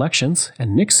Ontario elections,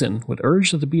 and Nixon would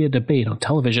urge that there be a debate on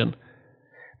television.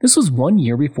 This was 1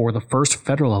 year before the first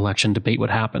federal election debate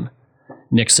would happen.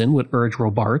 Nixon would urge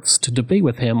Robarts to debate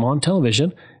with him on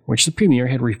television, which the Premier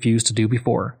had refused to do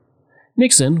before.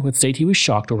 Nixon would state he was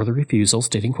shocked over the refusal,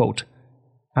 stating, quote,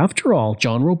 "After all,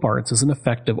 John Robarts is an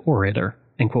effective orator."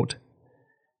 End quote.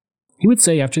 He would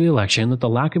say after the election that the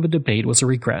lack of a debate was a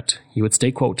regret. He would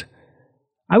state, quote,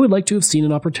 "I would like to have seen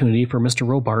an opportunity for Mr.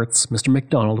 Robarts, Mr.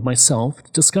 MacDonald, and myself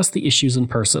to discuss the issues in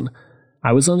person.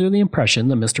 I was under the impression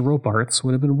that Mr. Robarts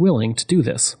would have been willing to do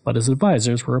this, but his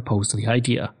advisors were opposed to the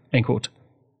idea." End quote.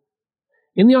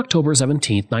 In the October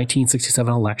 17,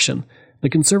 1967 election, the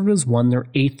Conservatives won their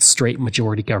 8th straight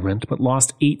majority government, but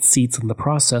lost 8 seats in the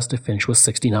process to finish with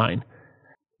 69.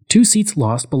 2 seats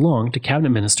lost belonged to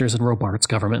cabinet ministers in Robarts'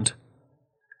 government.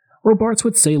 Robarts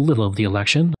would say little of the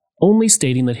election, only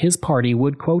stating that his party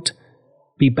would, quote,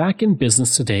 "be back in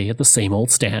business today at the same old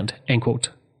stand." End quote.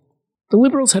 The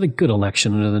Liberals had a good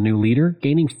election under the new leader,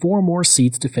 gaining 4 more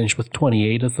seats to finish with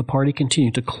 28 as the party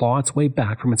continued to claw its way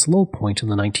back from its low point in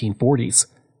the 1940s.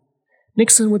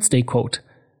 Nixon would state, quote,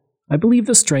 "I believe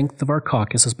the strength of our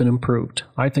caucus has been improved.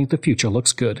 I think the future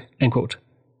looks good." End quote.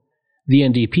 The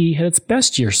NDP had its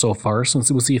best year so far since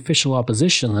it was the official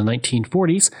opposition in the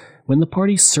 1940s, when the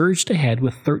party surged ahead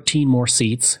with 13 more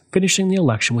seats, finishing the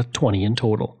election with 20 in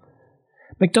total.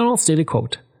 MacDonald stated,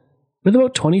 quote, "With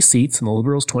about 20 seats and the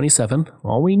Liberals 27,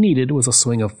 all we needed was a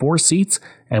swing of 4 seats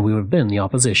and we would have been the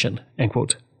opposition." End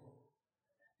quote.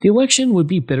 The election would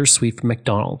be bittersweet for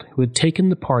MacDonald, who had taken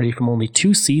the party from only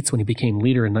 2 seats when he became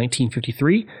leader in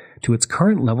 1953 to its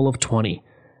current level of 20.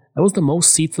 That was the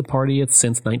most seats the party had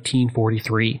since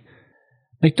 1943.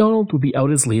 MacDonald would be out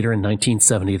as leader in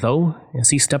 1970, though,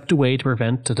 as he stepped away to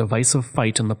prevent a divisive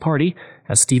fight in the party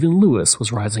as Stephen Lewis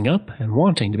was rising up and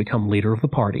wanting to become leader of the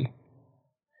party.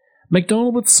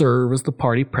 MacDonald would serve as the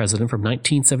party president from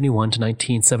 1971 to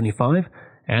 1975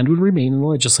 and would remain in the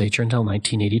legislature until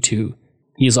 1982.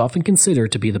 He is often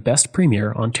considered to be the best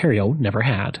premier Ontario never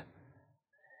had.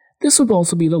 This would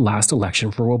also be the last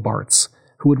election for Robarts,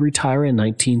 who would retire in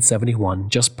 1971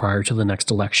 just prior to the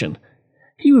next election.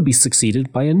 He would be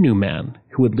succeeded by a new man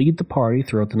who would lead the party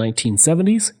throughout the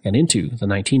 1970s and into the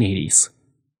 1980s.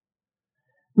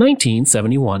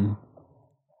 1971.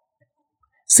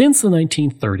 Since the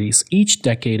 1930s, each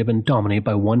decade had been dominated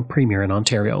by one premier in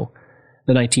Ontario.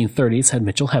 The 1930s had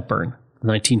Mitchell Hepburn. The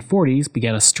 1940s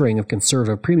began a string of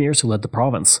Conservative premiers who led the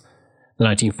province. The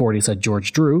 1940s had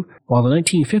George Drew, while the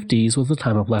 1950s was the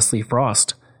time of Leslie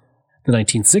Frost. The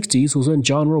 1960s was when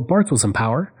John Robarts was in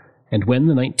power, and when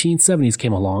the 1970s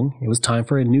came along, it was time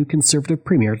for a new Conservative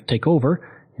premier to take over,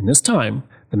 and this time,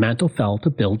 the mantle fell to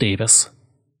Bill Davis.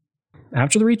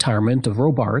 After the retirement of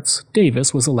Robarts,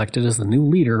 Davis was elected as the new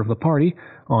leader of the party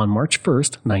on March 1,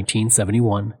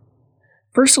 1971.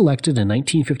 First elected in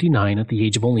 1959 at the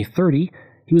age of only 30,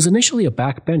 he was initially a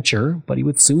backbencher, but he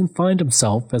would soon find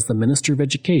himself as the Minister of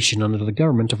Education under the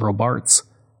government of Robarts.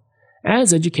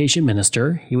 As Education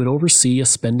Minister, he would oversee a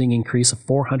spending increase of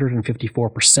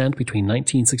 454% between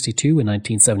 1962 and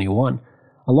 1971,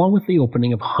 along with the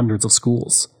opening of hundreds of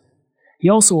schools. He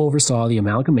also oversaw the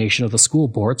amalgamation of the school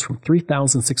boards from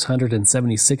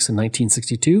 3,676 in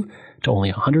 1962 to only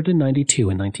 192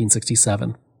 in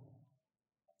 1967.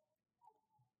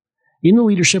 In the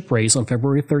leadership race on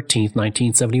February 13,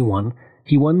 1971,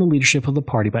 he won the leadership of the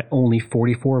party by only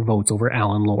 44 votes over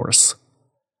Alan Loris.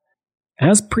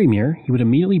 As Premier, he would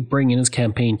immediately bring in his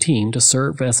campaign team to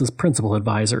serve as his principal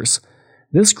advisors.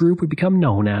 This group would become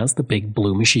known as the Big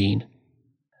Blue Machine.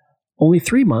 Only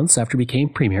 3 months after he became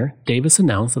Premier, Davis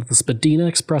announced that the Spadina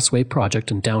Expressway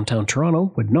project in downtown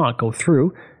Toronto would not go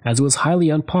through, as it was highly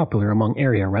unpopular among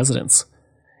area residents.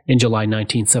 In July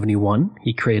 1971,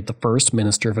 he created the first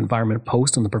Minister of Environment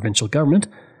post in the provincial government,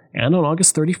 and on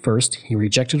August 31st, he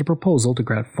rejected a proposal to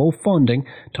grant full funding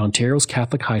to Ontario's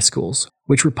Catholic high schools,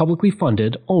 which were publicly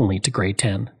funded only to grade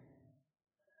 10.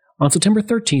 On September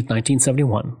 13,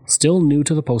 1971, still new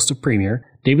to the post of Premier,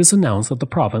 Davis announced that the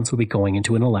province would be going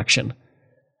into an election.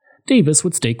 Davis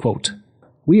would state, quote,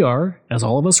 "We are, as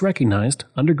all of us recognized,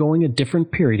 undergoing a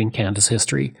different period in Canada's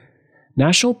history.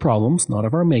 National problems not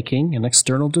of our making and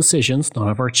external decisions not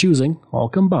of our choosing all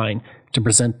combine to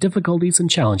present difficulties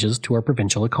and challenges to our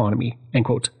provincial economy." End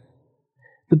quote.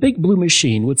 The Big Blue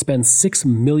Machine would spend $6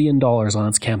 million on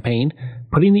its campaign,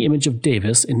 putting the image of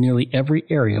Davis in nearly every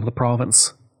area of the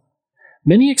province.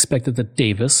 Many expected that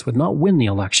Davis would not win the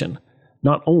election.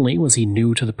 Not only was he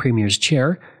new to the Premier's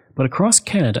chair, but across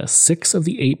Canada, 6 of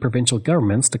the 8 provincial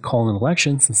governments to call an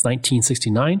election since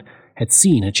 1969 had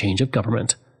seen a change of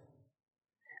government.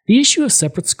 The issue of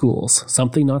separate schools,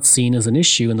 something not seen as an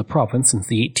issue in the province since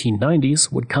the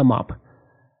 1890s, would come up.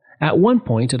 At one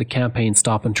point at a campaign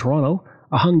stop in Toronto,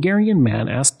 a Hungarian man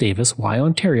asked Davis why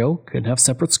Ontario couldn't have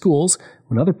separate schools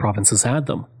when other provinces had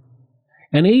them.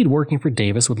 An aide working for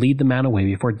Davis would lead the man away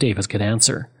before Davis could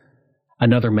answer.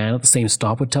 Another man at the same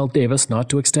stop would tell Davis not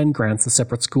to extend grants to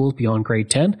separate schools beyond grade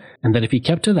 10, and that if he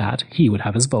kept to that, he would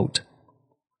have his vote.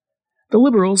 The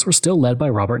Liberals were still led by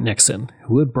Robert Nixon,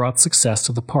 who had brought success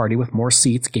to the party with more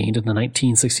seats gained in the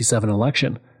 1967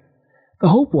 election. The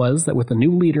hope was that with the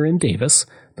new leader in Davis,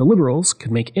 the Liberals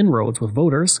could make inroads with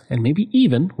voters and maybe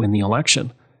even win the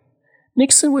election.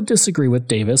 Nixon would disagree with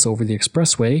Davis over the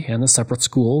expressway and the separate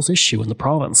schools issue in the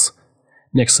province.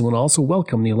 Nixon would also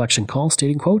welcome the election call,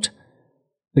 stating, quote,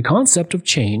 "The concept of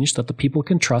change that the people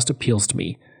can trust appeals to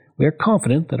me. We are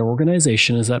confident that our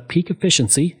organization is at peak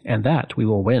efficiency and that we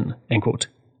will win." End quote.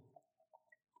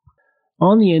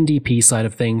 On the NDP side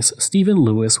of things, Stephen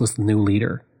Lewis was the new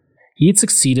leader. He had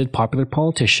succeeded popular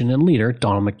politician and leader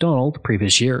Donald MacDonald the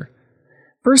previous year.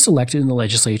 First elected in the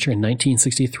legislature in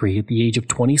 1963 at the age of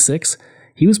 26,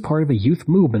 he was part of a youth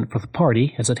movement for the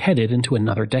party as it headed into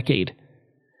another decade.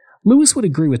 Lewis would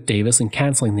agree with Davis in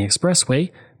cancelling the expressway,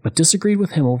 but disagreed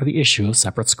with him over the issue of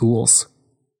separate schools.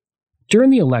 During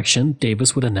the election,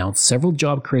 Davis would announce several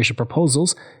job creation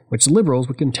proposals which Liberals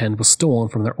would contend was stolen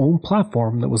from their own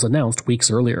platform that was announced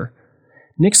weeks earlier.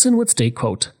 Nixon would state,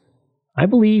 quote, "I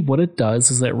believe what it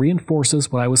does is that it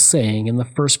reinforces what I was saying in the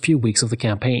first few weeks of the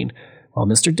campaign, while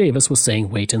Mr. Davis was saying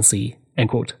wait and see." End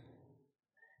quote.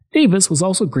 Davis was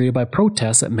also greeted by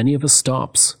protests at many of his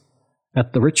stops.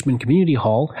 At the Richmond Community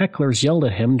Hall, hecklers yelled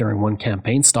at him during one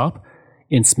campaign stop.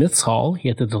 In Smith's Hall, he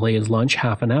had to delay his lunch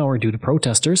half an hour due to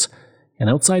protesters. And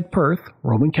outside Perth,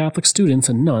 Roman Catholic students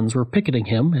and nuns were picketing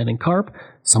him, and in Carp,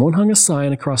 someone hung a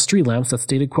sign across street lamps that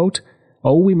stated, quote,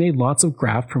 "Oh, we made lots of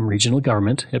graft from regional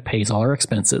government. It pays all our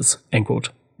expenses." End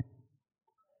quote.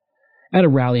 At a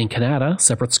rally in Canada,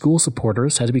 separate school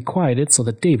supporters had to be quieted so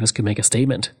that Davis could make a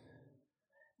statement.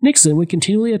 Nixon would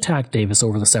continually attack Davis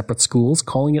over the separate schools,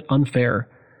 calling it unfair.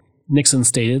 Nixon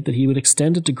stated that he would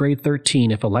extend it to grade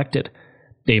 13 if elected.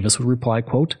 Davis would reply,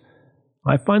 quote,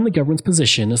 "I find the government's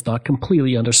position is not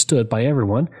completely understood by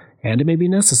everyone, and it may be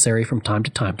necessary from time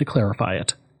to time to clarify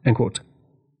it." End quote.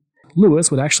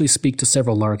 Lewis would actually speak to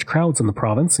several large crowds in the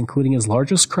province, including his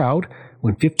largest crowd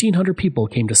when 1,500 people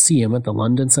came to see him at the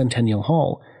London Centennial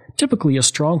Hall, typically a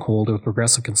stronghold of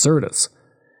progressive conservatives.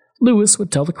 Lewis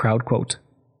would tell the crowd, quote,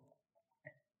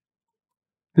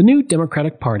 "The new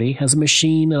Democratic Party has a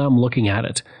machine and I'm looking at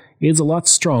it. It is a lot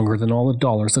stronger than all the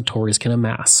dollars the Tories can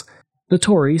amass. The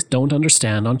Tories don't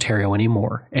understand Ontario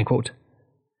anymore." End quote.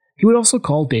 He would also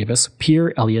call Davis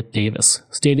Pierre Elliott Davis,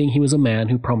 stating he was a man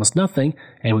who promised nothing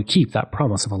and would keep that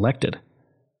promise if elected.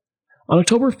 On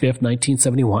October 5,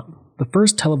 1971, the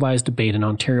first televised debate in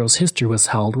Ontario's history was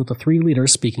held with the three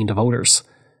leaders speaking to voters.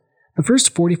 The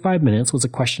first 45 minutes was a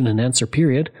question and answer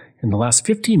period, and the last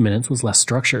 15 minutes was less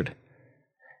structured.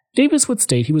 Davis would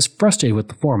state he was frustrated with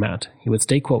the format. He would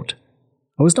state, quote,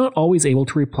 "I was not always able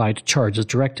to reply to charges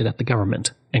directed at the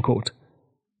government." End quote.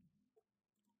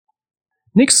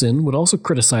 Nixon would also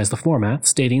criticize the format,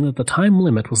 stating that the time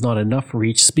limit was not enough for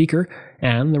each speaker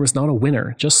and there was not a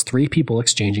winner, just three people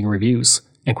exchanging reviews.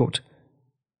 End quote.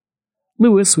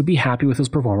 Lewis would be happy with his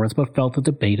performance but felt the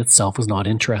debate itself was not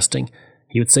interesting.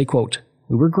 He would say, quote,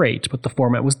 "We were great, but the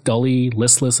format was dully,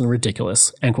 listless, and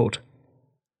ridiculous." End quote.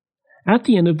 At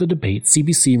the end of the debate,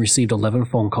 CBC received 11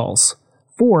 phone calls,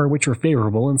 4 which were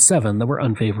favorable and 7 that were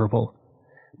unfavorable.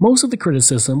 Most of the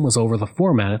criticism was over the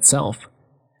format itself.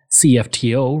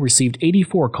 CFTO received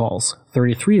 84 calls,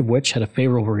 33 of which had a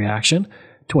favorable reaction,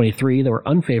 23 that were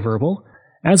unfavorable.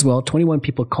 As well, 21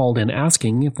 people called in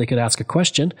asking if they could ask a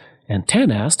question, and 10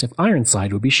 asked if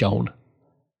Ironside would be shown.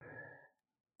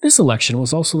 This election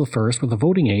was also the first where the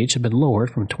voting age had been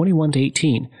lowered from 21 to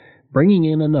 18, bringing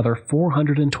in another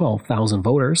 412,000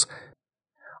 voters.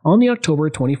 On the October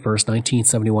 21,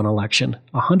 1971 election,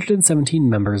 117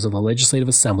 members of the Legislative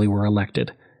Assembly were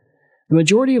elected. The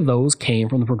majority of those came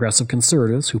from the Progressive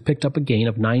Conservatives, who picked up a gain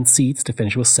of 9 seats to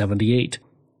finish with 78.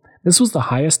 This was the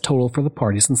highest total for the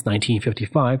party since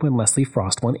 1955, when Leslie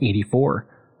Frost won 84.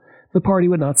 The party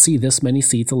would not see this many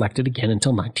seats elected again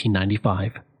until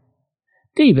 1995.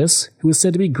 Davis, who was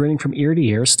said to be grinning from ear to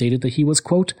ear, stated that he was,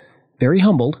 quote, "very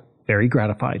humbled, very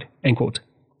gratified." End quote.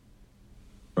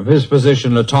 From his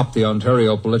position atop the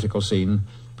Ontario political scene,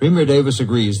 Premier Davis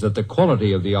agrees that the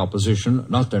quality of the opposition,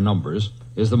 not their numbers,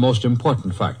 is the most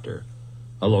important factor,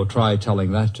 although try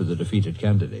telling that to the defeated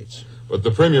candidates. But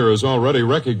the Premier has already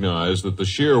recognized that the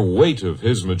sheer weight of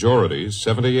his majority,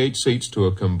 78 seats to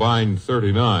a combined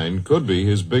 39, could be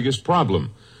his biggest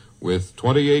problem. With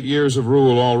 28 years of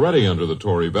rule already under the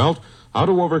Tory belt, how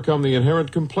to overcome the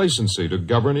inherent complacency to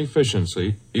govern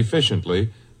efficiently,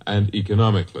 and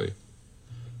economically.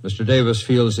 Mr. Davis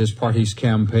feels his party's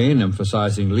campaign,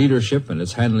 emphasizing leadership and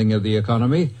its handling of the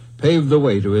economy, paved the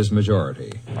way to his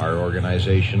majority. Our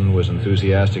organization was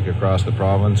enthusiastic across the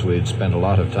province. We'd spent a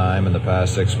lot of time in the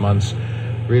past 6 months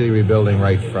really rebuilding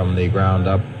right from the ground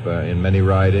up in many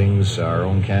ridings. Our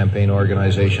own campaign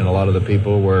organization, a lot of the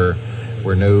people were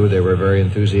new. They were very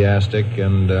enthusiastic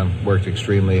and worked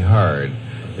extremely hard.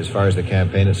 As far as the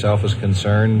campaign itself is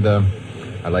concerned,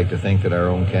 I like to think that our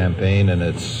own campaign in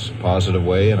its positive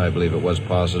way, and I believe it was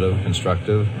positive,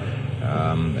 constructive,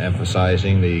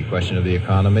 emphasizing the question of the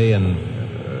economy, and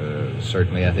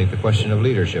certainly I think the question of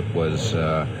leadership was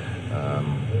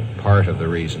part of the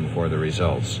reason for the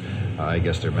results. I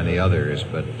guess there are many others,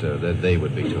 but they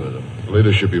would be 2 of them.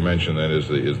 Leadership you mentioned then is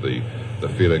the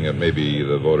feeling that maybe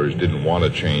the voters didn't want to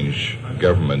change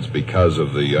governments because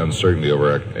of the uncertainty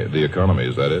over the economy.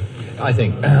 Is that it? I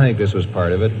think this was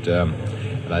part of it,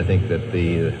 and I think that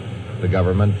the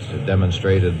government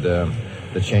demonstrated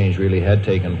the change really had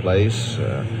taken place,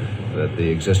 that the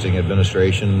existing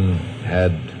administration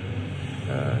had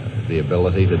the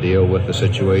ability to deal with the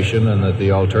situation, and that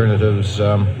the alternatives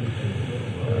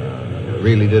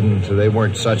really they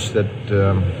weren't such that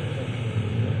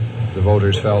the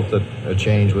voters felt that a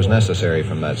change was necessary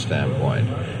from that standpoint.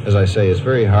 As I say, it's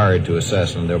very hard to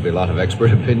assess, and there'll be a lot of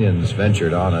expert opinions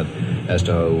ventured on it as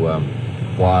to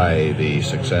why the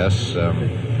success,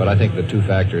 but I think the 2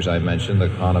 factors I mentioned, the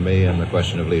economy and the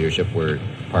question of leadership, were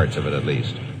parts of it at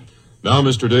least. Now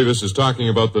Mr. Davis is talking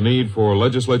about the need for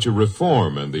legislature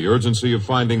reform and the urgency of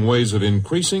finding ways of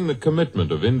increasing the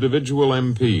commitment of individual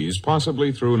MPs,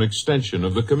 possibly through an extension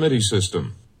of the committee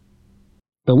system.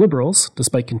 The Liberals,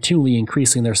 despite continually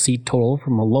increasing their seat total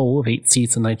from a low of 8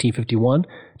 seats in 1951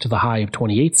 to the high of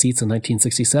 28 seats in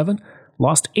 1967,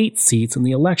 lost 8 seats in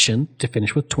the election to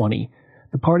finish with 20,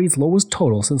 the party's lowest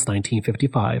total since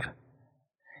 1955.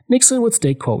 Nixon would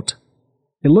state, quote,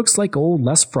 "It looks like old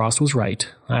Les Frost was right.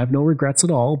 I have no regrets at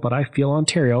all, but I feel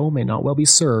Ontario may not well be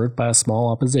served by a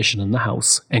small opposition in the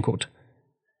House." End quote.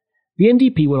 The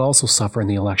NDP would also suffer in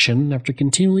the election after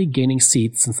continually gaining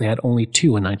seats since they had only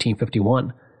 2 in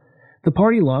 1951. The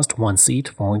party lost 1 seat,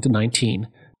 falling to 19.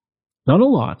 Not a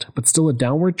lot, but still a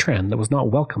downward trend that was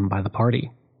not welcomed by the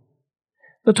party.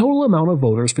 The total amount of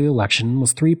voters for the election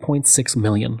was 3.6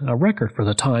 million, a record for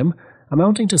the time,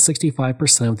 amounting to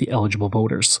 65% of the eligible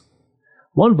voters.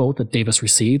 One vote that Davis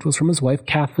received was from his wife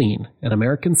Kathleen, an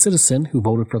American citizen who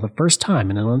voted for the first time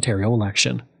in an Ontario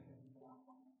election.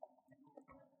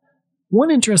 One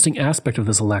interesting aspect of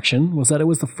this election was that it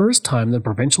was the first time the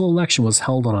provincial election was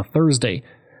held on a Thursday.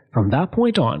 From that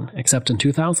point on, except in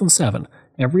 2007,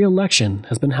 every election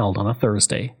has been held on a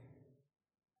Thursday.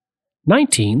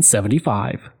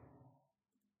 1975.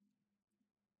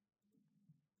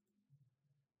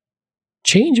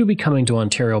 Change would be coming to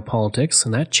Ontario politics,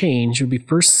 and that change would be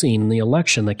first seen in the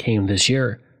election that came this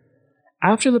year.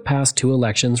 After the past 2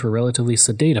 elections were relatively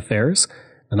sedate affairs,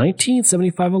 the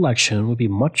 1975 election would be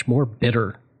much more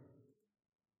bitter.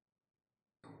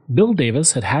 Bill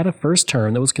Davis had had a first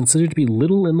term that was considered to be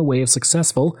little in the way of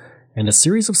successful, and a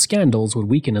series of scandals would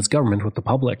weaken his government with the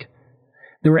public.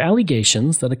 There were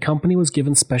allegations that a company was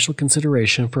given special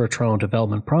consideration for a Toronto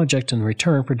development project in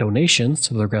return for donations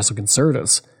to the Progressive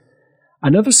Conservatives.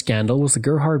 Another scandal was the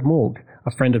Gerhard Moog,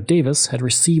 a friend of Davis, had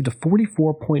received a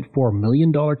 $44.4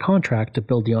 million contract to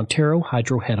build the Ontario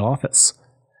Hydro head office.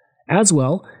 As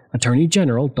well, Attorney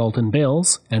General Dalton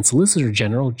Bales and Solicitor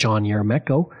General John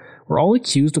Yermeko were all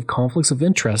accused of conflicts of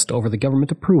interest over the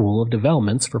government approval of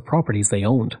developments for properties they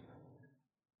owned.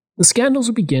 The scandals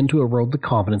would begin to erode the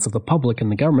confidence of the public in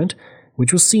the government,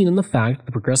 which was seen in the fact that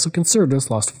the Progressive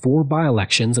Conservatives lost 4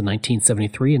 by-elections in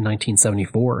 1973 and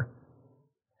 1974.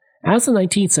 As the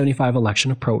 1975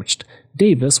 election approached,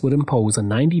 Davis would impose a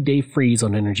 90-day freeze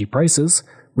on energy prices,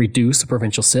 reduce the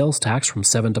provincial sales tax from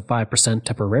 7 to 5%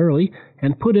 temporarily,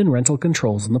 and put in rental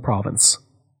controls in the province.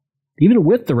 Even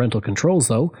with the rental controls,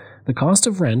 though, the cost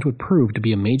of rent would prove to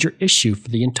be a major issue for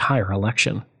the entire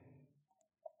election.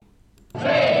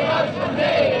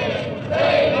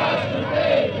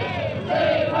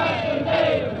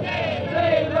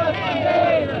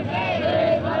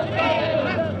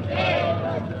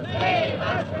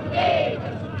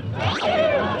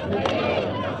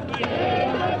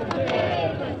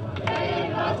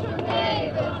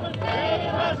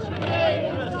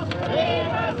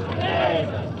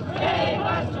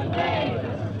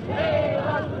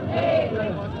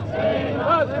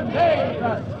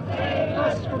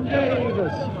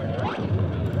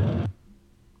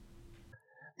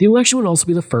 The election would also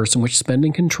be the first in which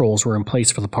spending controls were in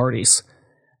place for the parties.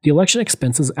 The Election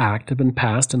Expenses Act had been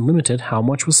passed and limited how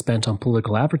much was spent on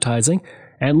political advertising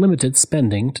and limited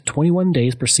spending to 21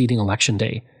 days preceding Election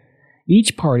Day.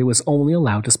 Each party was only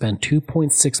allowed to spend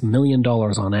 $2.6 million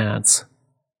on ads.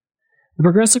 The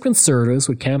Progressive Conservatives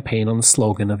would campaign on the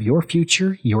slogan of "Your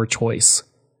Future, Your Choice."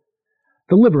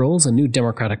 The Liberals and New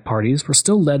Democratic parties were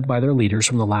still led by their leaders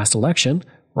from the last election,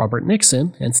 Robert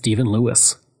Nixon and Stephen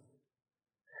Lewis.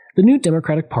 The New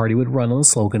Democratic Party would run on the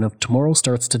slogan of "Tomorrow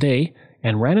Starts Today"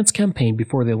 and ran its campaign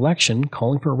before the election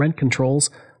calling for rent controls,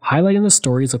 highlighting the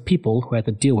stories of people who had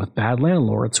to deal with bad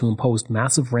landlords who imposed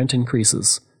massive rent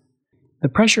increases. The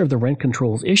pressure of the rent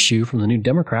controls issue from the New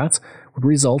Democrats would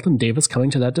result in Davis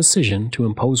coming to that decision to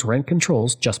impose rent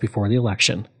controls just before the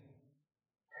election.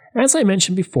 As I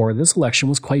mentioned before, this election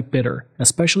was quite bitter,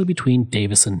 especially between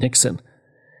Davis and Nixon.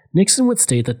 Nixon would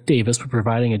state that Davis was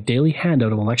providing a daily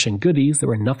handout of election goodies that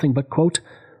were nothing but, quote,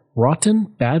 "rotten,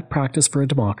 bad practice for a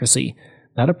democracy.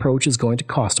 That approach is going to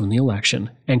cost him the election,"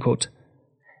 end quote.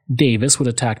 Davis would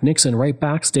attack Nixon right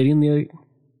back, stating the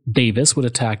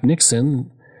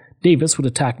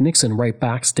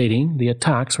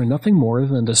attacks were nothing more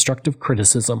than destructive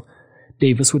criticism.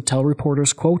 Davis would tell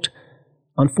reporters, quote,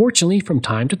 "Unfortunately, from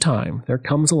time to time, there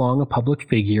comes along a public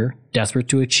figure, desperate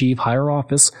to achieve higher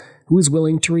office, who is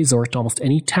willing to resort to almost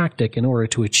any tactic in order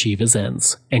to achieve his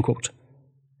ends," end quote.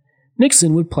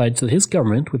 Nixon would pledge that his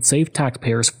government would save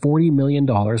taxpayers $40 million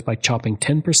by chopping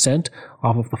 10%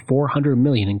 off of the $400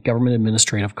 million in government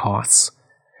administrative costs.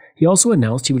 He also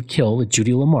announced he would kill the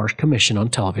Judy LaMarche Commission on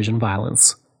Television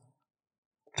Violence.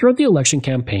 Throughout the election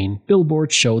campaign,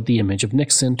 billboards showed the image of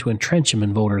Nixon to entrench him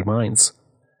in voters' minds.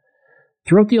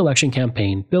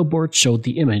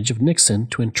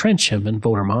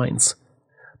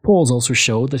 Polls also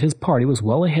showed that his party was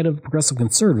well ahead of the Progressive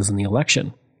Conservatives in the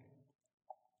election.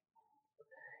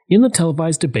 In the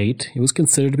televised debate, it was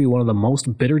considered to be one of the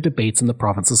most bitter debates in the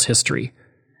province's history.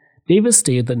 Davis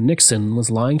stated that Nixon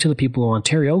was lying to the people of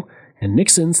Ontario, and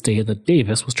Nixon stated that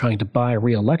Davis was trying to buy a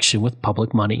re-election with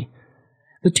public money.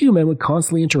 The two men would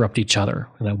constantly interrupt each other,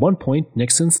 and at one point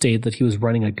Nixon stated that he was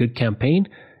running a good campaign,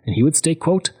 and he would state,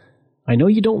 quote, I know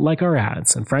you don't like our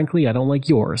ads, and frankly I don't like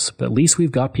yours, but at least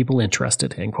we've got people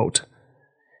interested, end quote.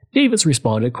 Davis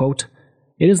responded, quote,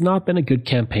 It has not been a good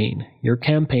campaign. Your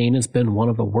campaign has been one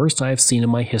of the worst I have seen in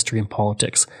my history in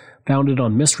politics, founded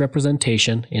on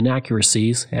misrepresentation,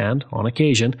 inaccuracies, and, on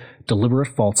occasion, deliberate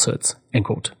falsehoods, end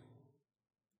quote.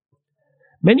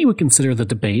 Many would consider the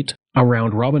debate, a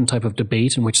round-robin type of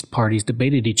debate in which the parties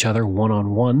debated each other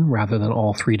one-on-one rather than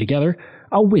all three together,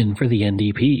 a win for the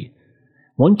NDP.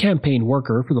 One campaign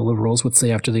worker for the Liberals would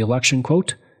say after the election,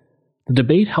 quote, The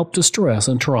debate helped destroy us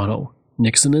in Toronto.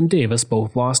 Nixon and Davis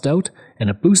both lost out, and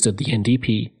it boosted the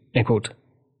NDP, end quote.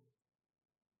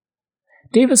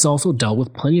 Davis also dealt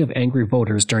with plenty of angry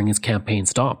voters during his campaign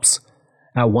stops.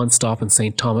 At one stop in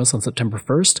St. Thomas on September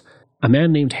 1st, a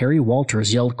man named Harry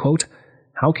Walters yelled, quote,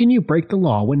 How can you break the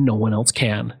law when no one else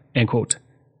can? End quote.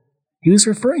 He was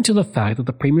referring to the fact that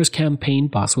the Premier's campaign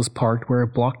bus was parked where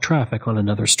it blocked traffic on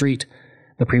another street.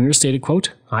 The Premier stated,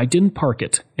 quote, I didn't park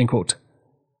it, end quote.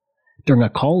 During a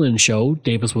call-in show,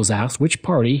 Davis was asked which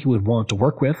party he would want to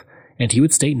work with, and he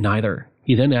would state neither.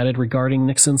 He then added regarding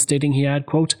Nixon, stating he had,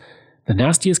 quote, The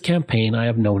nastiest campaign I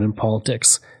have known in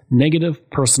politics, negative,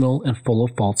 personal, and full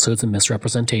of falsehoods and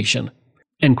misrepresentation,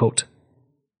 end quote.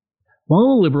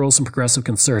 While the Liberals and Progressive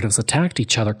Conservatives attacked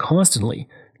each other constantly,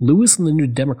 Lewis and the New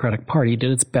Democratic Party did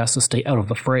its best to stay out of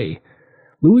the fray.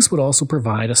 Lewis would also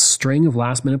provide a string of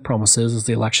last-minute promises as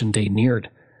the election day neared.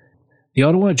 The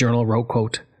Ottawa Journal wrote,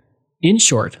 quote, In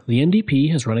short, the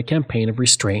NDP has run a campaign of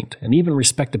restraint and even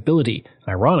respectability,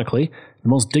 ironically, the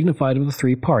most dignified of the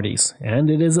three parties, and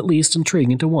it is at least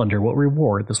intriguing to wonder what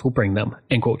reward this will bring them,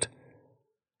 end quote.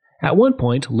 At one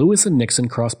point, Lewis and Nixon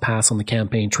crossed paths on the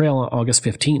campaign trail on August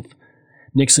 15th.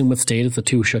 Nixon would state as the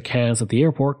two shook hands at the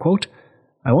airport, quote,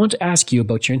 I want to ask you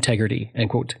about your integrity,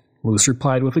 end quote. Lewis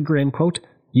replied with a grin, quote,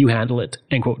 You handle it,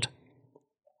 end quote.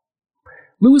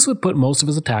 Lewis would put most of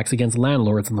his attacks against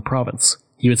landlords in the province.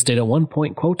 He would state at one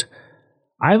point, quote,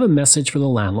 I have a message for the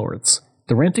landlords.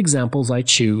 The rent examples I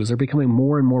choose are becoming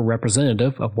more and more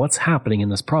representative of what's happening in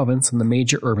this province in the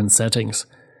major urban settings.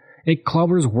 It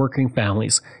clobbers working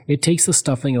families. It takes the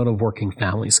stuffing out of working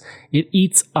families. It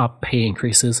eats up pay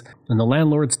increases, and the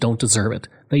landlords don't deserve it.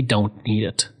 They don't need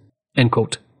it. End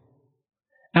quote.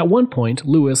 At one point,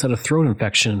 Lewis had a throat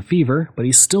infection and fever, but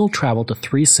he still traveled to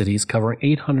 3 cities covering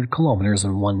 800 kilometers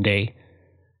in one day.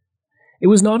 It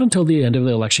was not until the end of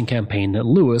the election campaign that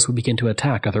Lewis would begin to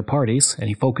attack other parties, and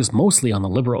he focused mostly on the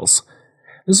Liberals.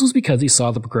 This was because he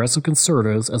saw the Progressive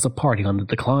Conservatives as a party on the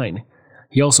decline.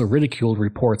 He also ridiculed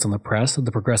reports in the press that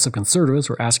the Progressive Conservatives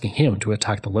were asking him to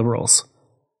attack the Liberals.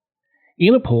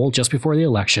 In a poll just before the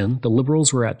election, the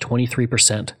Liberals were at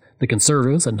 23%, the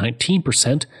Conservatives at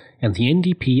 19%, and the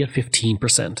NDP at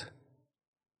 15%.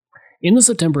 In the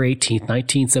September 18,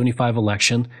 1975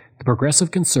 election, the Progressive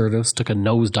Conservatives took a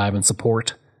nosedive in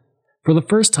support. For the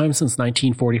first time since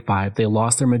 1945, they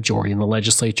lost their majority in the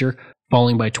legislature,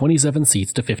 falling by 27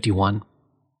 seats to 51.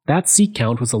 That seat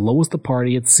count was the lowest the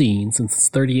party had seen since its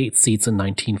 38 seats in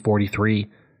 1943.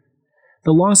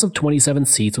 The loss of 27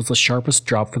 seats was the sharpest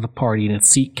drop for the party in its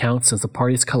seat count since the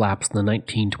party's collapse in the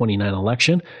 1929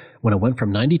 election, when it went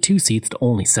from 92 seats to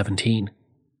only 17.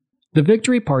 The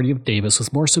victory party of Davis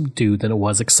was more subdued than it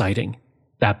was exciting.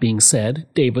 That being said,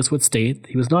 Davis would state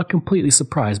he was not completely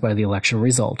surprised by the election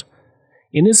result.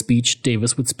 In his speech,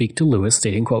 Davis would speak to Lewis,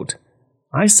 stating, quote,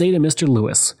 I say to Mr.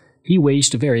 Lewis, he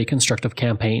waged a very constructive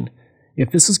campaign.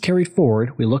 If this is carried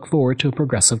forward, we look forward to a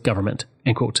progressive government,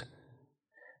 end quote.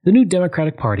 The New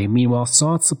Democratic Party, meanwhile,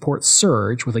 saw its support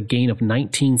surge with a gain of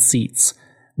 19 seats.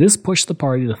 This pushed the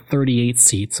party to 38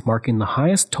 seats, marking the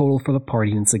highest total for the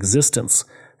party in its existence,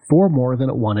 4 more than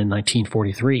it won in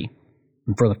 1943.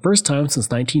 And for the first time since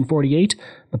 1948,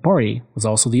 the party was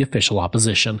also the official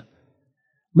opposition.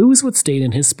 Lewis would state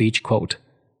in his speech, quote,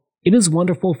 It is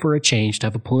wonderful for a change to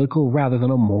have a political rather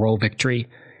than a moral victory.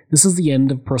 This is the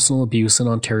end of personal abuse in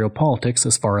Ontario politics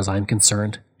as far as I am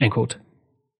concerned, end quote.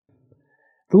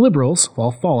 The Liberals,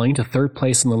 while falling to 3rd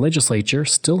place in the legislature,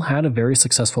 still had a very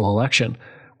successful election,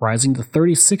 rising to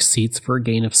 36 seats for a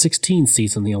gain of 16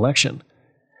 seats in the election.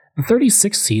 The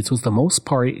 36 seats was the most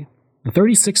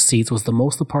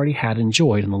the party had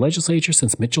enjoyed in the legislature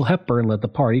since Mitchell Hepburn led the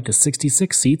party to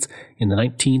 66 seats in the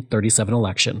 1937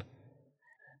 election.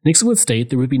 Nixon would state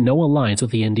there would be no alliance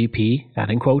with the NDP,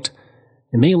 adding, quote,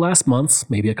 It may last months,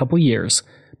 maybe a couple years,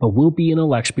 but we'll be in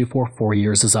election before 4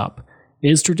 years is up. It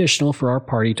is traditional for our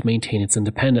party to maintain its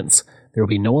independence. There will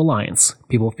be no alliance.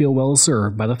 People feel well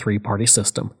served by the 3-party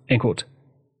system, end quote.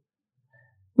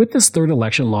 With this 3rd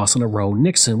election loss in a row,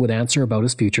 Nixon would answer about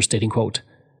his future, stating, quote,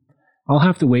 I'll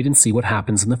have to wait and see what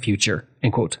happens in the future,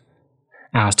 end quote.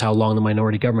 Asked how long the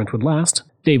minority government would last,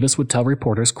 Davis would tell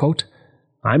reporters, quote,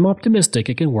 "I'm optimistic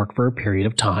it can work for a period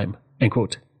of time," end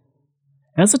quote.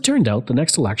 As it turned out, the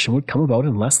next election would come about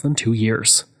in less than 2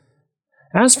 years.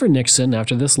 As for Nixon,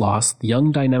 after this loss, the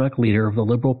young dynamic leader of the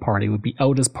Liberal Party would be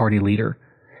out as party leader.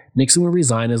 Nixon would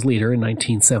resign as leader in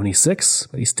 1976,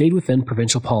 but he stayed within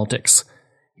provincial politics.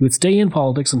 He would stay in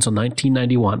politics until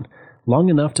 1991, long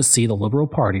enough to see the Liberal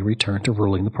Party return to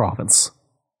ruling the province.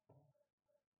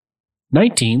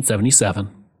 1977.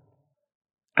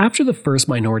 After the first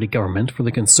minority government for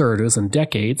the Conservatives in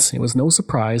decades, it was no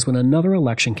surprise when another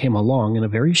election came along in a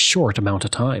very short amount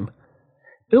of time.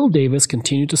 Bill Davis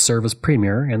continued to serve as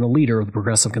Premier and the leader of the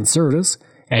Progressive Conservatives,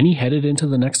 and he headed into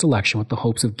the next election with the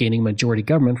hopes of gaining majority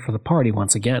government for the party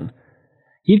once again.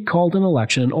 He had called an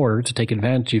election in order to take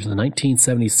advantage of the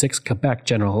 1976 Quebec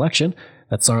general election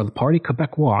that saw the Parti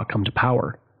Québécois come to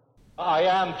power. I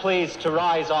am pleased to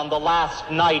rise on the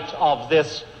last night of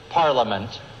this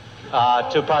Parliament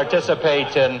to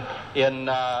participate in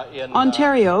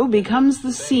Ontario becomes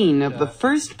the scene of the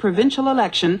first provincial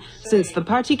election since the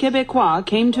Parti Québécois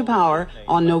came to power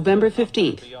on November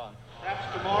 15th.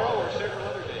 Perhaps tomorrow or several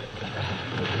other days.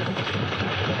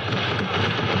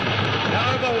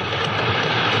 Now the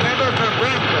member for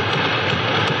Brantford.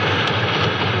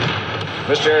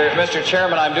 Mr.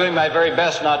 Chairman, I'm doing my very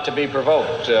best not to be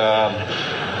provoked,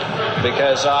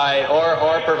 because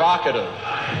or provocative.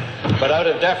 But out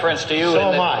of deference to you,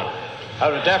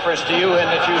 out of deference to you, in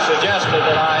that you suggested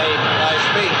that I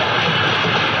speak.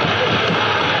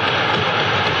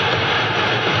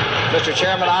 Mr.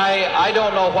 Chairman, I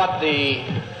don't know what the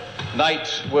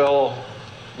night will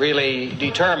really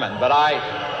determine, but I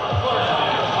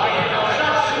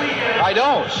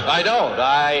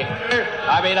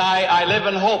live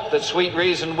in hope that sweet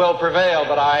reason will prevail,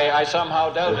 but I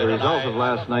somehow doubt it. As a result of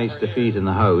last night's defeat in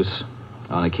the House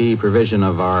on a key provision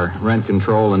of our rent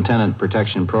control and tenant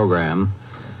protection program,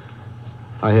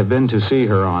 I have been to see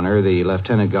Her Honor, the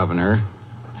Lieutenant Governor,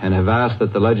 and have asked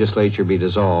that the legislature be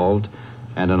dissolved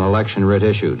and an election writ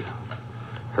issued.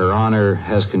 Her Honor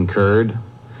has concurred.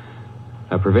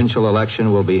 A provincial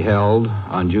election will be held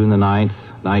on June the 9th,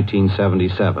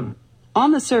 1977.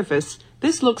 On the surface,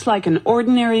 this looks like an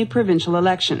ordinary provincial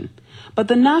election, but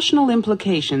the national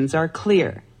implications are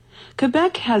clear.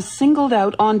 Quebec has singled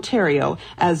out Ontario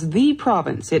as the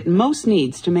province it most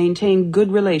needs to maintain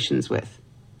good relations with.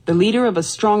 The leader of a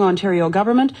strong Ontario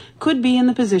government could be in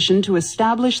the position to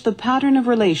establish the pattern of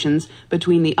relations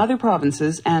between the other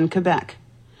provinces and Quebec.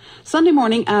 Sunday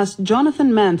Morning asked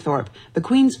Jonathan Manthorpe, the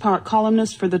Queen's Park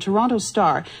columnist for the Toronto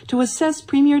Star, to assess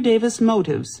Premier Davis'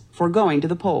 motives for going to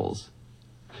the polls.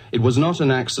 It was not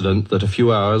an accident that a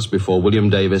few hours before William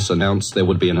Davis announced there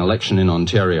would be an election in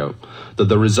Ontario, that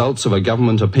the results of a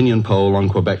government opinion poll on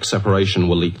Quebec separation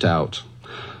were leaked out.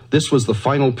 This was the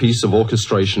final piece of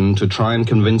orchestration to try and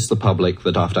convince the public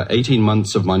that after 18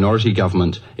 months of minority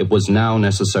government, it was now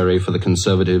necessary for the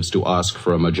Conservatives to ask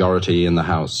for a majority in the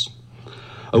House.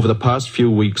 Over the past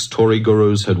few weeks, Tory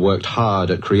gurus had worked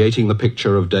hard at creating the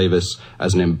picture of Davis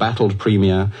as an embattled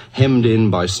premier, hemmed in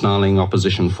by snarling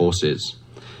opposition forces.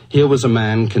 Here was a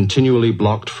man continually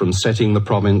blocked from setting the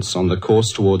province on the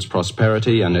course towards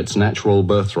prosperity and its natural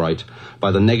birthright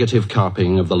by the negative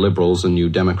carping of the Liberals and New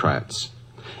Democrats.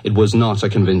 It was not a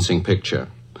convincing picture.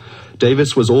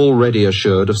 Davis was already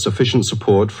assured of sufficient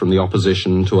support from the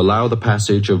opposition to allow the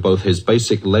passage of both his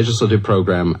basic legislative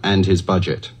program and his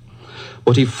budget.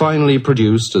 What he finally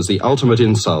produced as the ultimate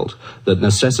insult that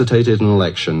necessitated an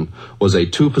election was a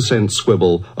 2%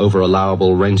 squibble over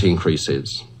allowable rent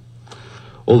increases.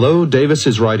 Although Davis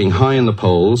is riding high in the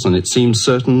polls, and it seems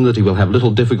certain that he will have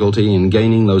little difficulty in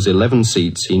gaining those 11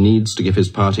 seats he needs to give his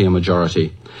party a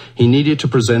majority, he needed to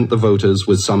present the voters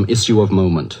with some issue of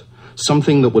moment,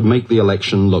 something that would make the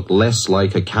election look less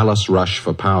like a callous rush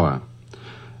for power.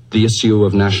 The issue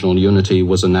of national unity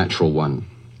was a natural one.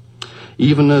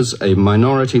 Even as a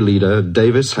minority leader,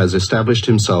 Davis has established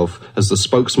himself as the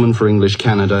spokesman for English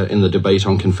Canada in the debate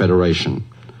on Confederation.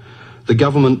 The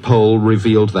government poll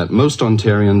revealed that most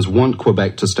Ontarians want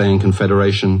Quebec to stay in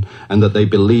Confederation and that they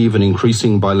believe in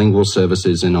increasing bilingual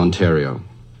services in Ontario.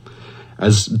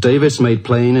 As Davis made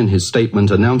plain in his statement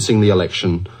announcing the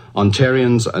election,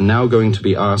 Ontarians are now going to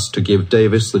be asked to give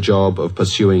Davis the job of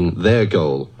pursuing their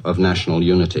goal of national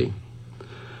unity.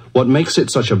 What makes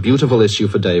it such a beautiful issue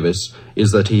for Davis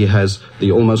is that he has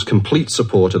the almost complete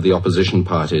support of the opposition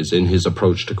parties in his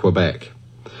approach to Quebec.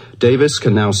 Davis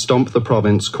can now stomp the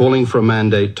province, calling for a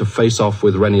mandate to face off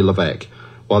with René Lévesque,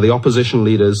 while the opposition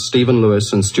leaders Stephen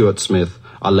Lewis and Stuart Smith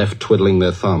are left twiddling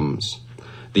their thumbs.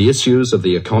 The issues of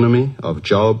the economy, of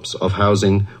jobs, of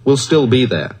housing will still be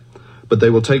there, but they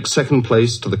will take second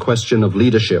place to the question of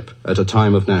leadership at a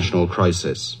time of national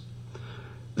crisis.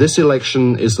 This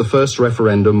election is the first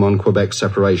referendum on Quebec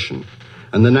separation,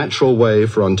 and the natural way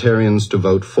for Ontarians to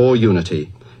vote for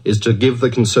unity is to give the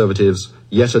Conservatives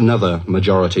yet another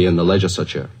majority in the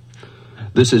legislature.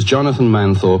 This is Jonathan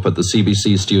Manthorpe at the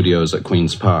CBC studios at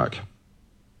Queen's Park.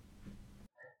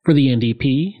 For the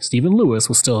NDP, Stephen Lewis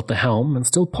was still at the helm and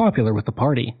still popular with the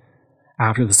party.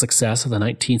 After the success of the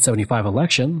 1975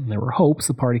 election, there were hopes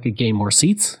the party could gain more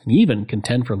seats and even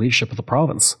contend for leadership of the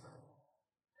province.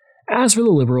 As for the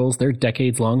Liberals, their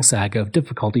decades-long saga of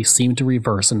difficulty seemed to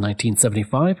reverse in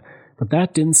 1975, but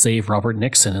that didn't save Robert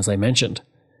Nixon, as I mentioned.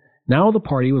 Now the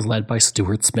party was led by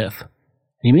Stuart Smith.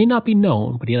 He may not be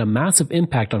known, but he had a massive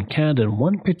impact on Canada in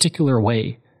one particular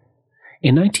way.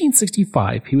 In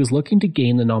 1965, he was looking to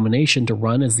gain the nomination to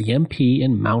run as the MP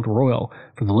in Mount Royal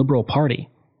for the Liberal Party.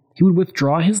 He would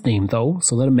withdraw his name, though,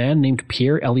 so that a man named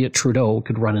Pierre Elliott Trudeau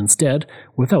could run instead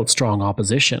without strong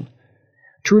opposition.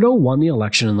 Trudeau won the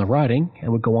election in the riding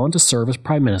and would go on to serve as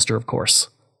Prime Minister, of course.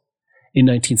 In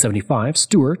 1975,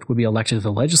 Stuart would be elected to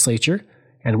the legislature,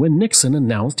 and when Nixon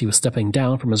announced he was stepping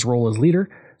down from his role as leader,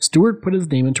 Stuart put his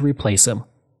name in to replace him.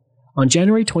 On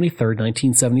January 23,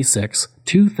 1976,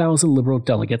 2,000 Liberal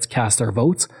delegates cast their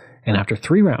votes, and after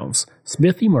 3 rounds,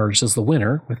 Smith emerged as the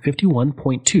winner with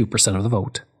 51.2% of the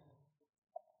vote.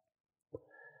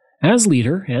 As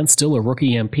leader, and still a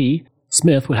rookie MP,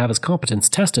 Smith would have his competence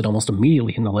tested almost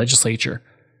immediately in the legislature.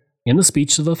 In the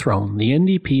speech to the throne, the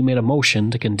NDP made a motion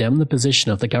to condemn the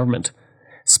position of the government.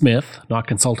 Smith, not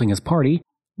consulting his party,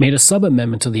 made a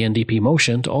sub-amendment to the NDP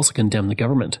motion to also condemn the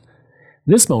government.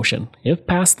 This motion, if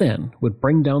passed then, would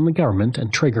bring down the government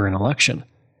and trigger an election.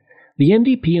 The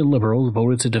NDP and Liberals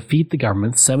voted to defeat the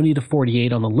government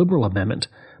 70-48 on the Liberal amendment,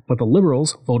 but the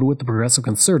Liberals voted with the Progressive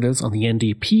Conservatives on the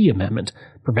NDP amendment,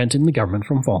 preventing the government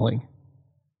from falling.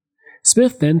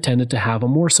 Smith then tended to have a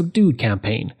more subdued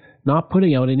campaign, not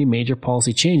putting out any major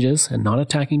policy changes and not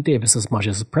attacking Davis as much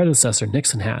as his predecessor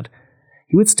Nixon had.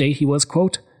 He would state he was,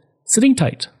 quote, "sitting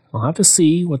tight. I'll have to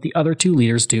see what the other 2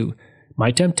 leaders do.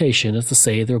 My temptation is to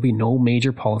say there will be no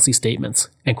major policy statements,"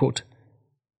 end quote.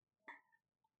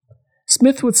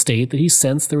 Smith would state that he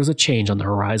sensed there was a change on the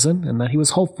horizon and that he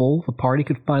was hopeful the party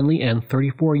could finally end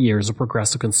 34 years of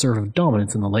progressive conservative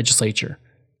dominance in the legislature.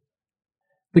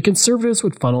 The Conservatives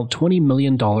would funnel $20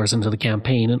 million into the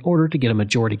campaign in order to get a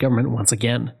majority government once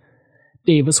again.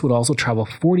 Davis would also travel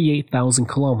 48,000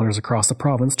 kilometers across the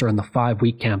province during the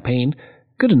 5-week campaign,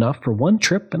 good enough for 1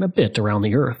 trip and a bit around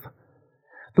the earth.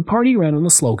 The party ran on the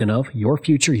slogan of "Your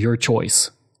future, your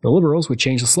choice." The Liberals would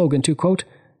change the slogan to, quote,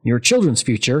 "Your children's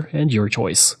future and your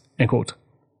choice," end quote.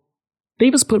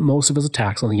 Davis put most of his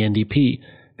attacks on the NDP,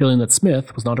 feeling that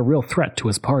Smith was not a real threat to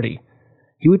his party.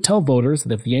 He would tell voters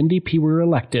that if the NDP were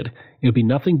elected, it would be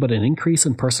nothing but an increase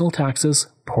in personal taxes,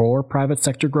 poor private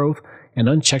sector growth, and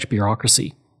unchecked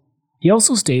bureaucracy. He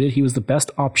also stated he was the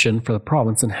best option for the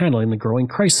province in handling the growing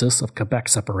crisis of Quebec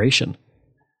separation.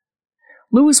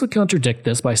 Lewis would contradict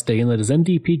this by stating that his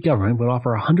NDP government would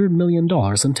offer $100 million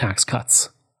in tax cuts.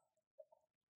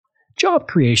 Job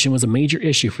creation was a major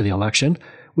issue for the election,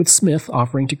 with Smith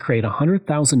offering to create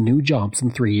 100,000 new jobs in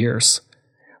 3 years.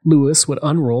 Lewis would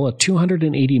unroll a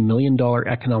 $280 million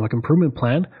economic improvement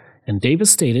plan, and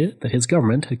Davis stated that his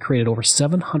government had created over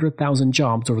 700,000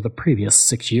 jobs over the previous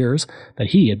 6 years that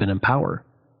he had been in power.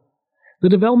 The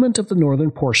development of the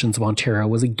northern portions of Ontario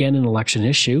was again an election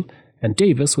issue, and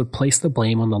Davis would place the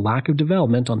blame on the lack of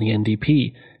development on the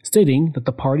NDP, stating that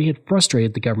the party had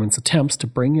frustrated the government's attempts to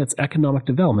bring its economic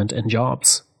development and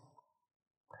jobs.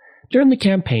 During the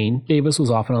campaign, Davis was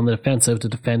often on the defensive to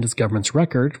defend his government's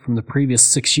record from the previous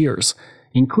 6 years,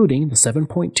 including the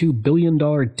 $7.2 billion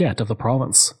debt of the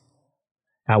province.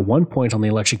 At one point on the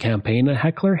election campaign, a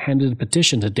heckler handed a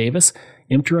petition to Davis,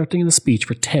 interrupting the speech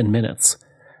for 10 minutes.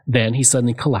 Then he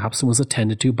suddenly collapsed and was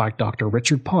attended to by Dr.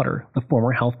 Richard Potter, the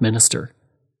former health minister.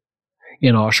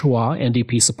 In Oshawa,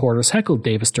 NDP supporters heckled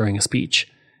Davis during a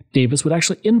speech. Davis would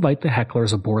actually invite the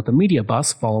hecklers aboard the media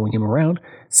bus following him around,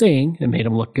 saying it made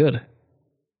him look good.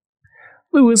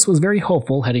 Lewis was very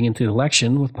hopeful heading into the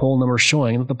election, with poll numbers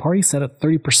showing that the party sat at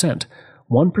 30%,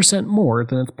 1% more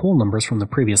than its poll numbers from the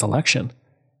previous election.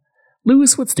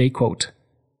 Lewis would state, quote,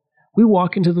 "We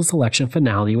walk into this election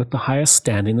finale with the highest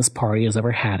standing this party has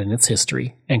ever had in its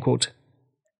history," end quote.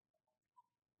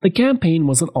 The campaign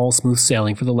wasn't all smooth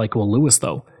sailing for the likable Lewis,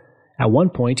 though. At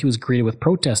one point, he was greeted with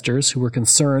protesters who were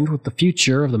concerned with the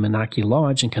future of the Menaki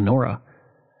Lodge in Kenora.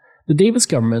 The Davis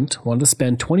government wanted to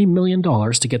spend $20 million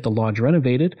to get the lodge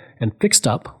renovated and fixed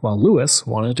up, while Lewis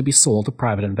wanted it to be sold to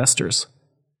private investors.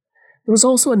 There was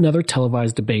also another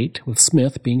televised debate, with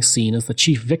Smith being seen as the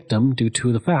chief victim due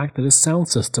to the fact that his sound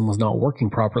system was not working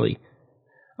properly.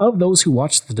 Of those who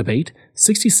watched the debate,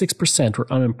 66%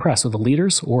 were unimpressed with the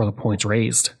leaders or the points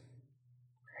raised.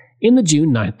 In the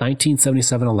June 9,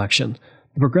 1977 election,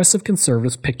 the Progressive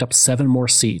Conservatives picked up 7 more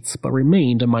seats, but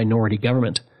remained a minority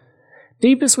government.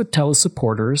 Davis would tell his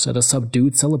supporters at a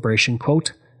subdued celebration,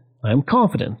 quote, "I am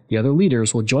confident the other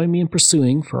leaders will join me in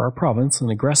pursuing for our province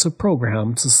an aggressive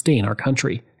program to sustain our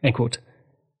country," end quote.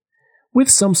 With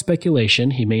some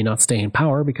speculation he may not stay in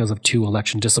power because of 2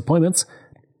 election disappointments,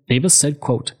 Davis said,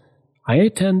 quote, "I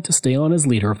intend to stay on as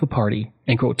leader of the party,"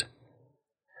 end quote.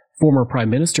 Former Prime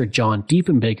Minister John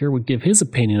Diefenbaker would give his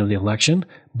opinion of the election,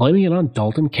 blaming it on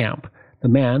Dalton Camp, the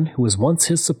man who was once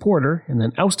his supporter and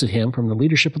then ousted him from the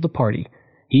leadership of the party.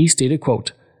 He stated,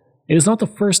 quote, "It is not the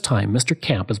first time Mr.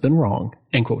 Camp has been wrong,"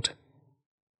 end quote.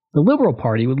 The Liberal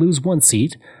Party would lose 1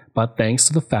 seat, but thanks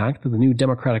to the fact that the new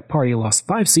Democratic Party lost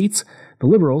 5 seats, the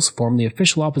Liberals formed the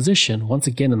official opposition once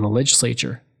again in the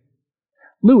legislature.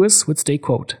 Lewis would state,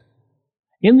 quote,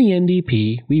 "In the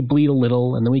NDP, we bleed a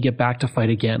little and then we get back to fight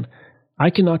again.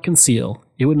 I cannot conceal,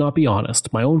 it would not be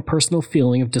honest, my own personal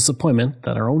feeling of disappointment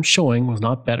that our own showing was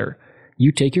not better.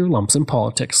 You take your lumps in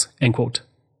politics," end quote.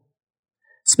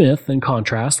 Smith, in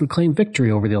contrast, would claim victory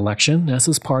over the election as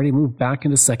his party moved back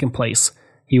into 2nd place.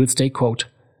 He would state, quote,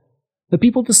 "The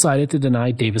people decided to deny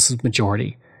Davis's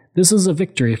majority. This is a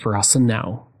victory for us and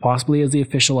now, possibly as the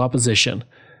official opposition.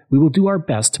 We will do our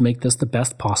best to make this the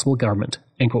best possible government,"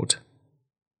 end quote.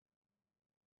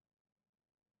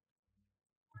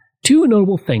 2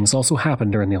 notable things also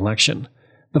happened during the election.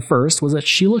 The first was that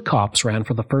Sheila Copps ran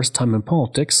for the first time in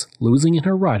politics, losing in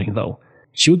her riding though.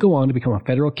 She would go on to become a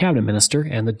federal cabinet minister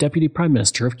and the Deputy Prime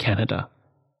Minister of Canada.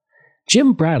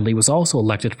 Jim Bradley was also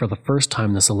elected for the first time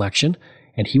in this election,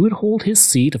 and he would hold his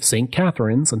seat of St.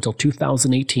 Catharines until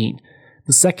 2018,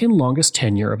 the second longest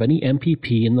tenure of any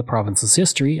MPP in the province's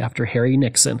history after Harry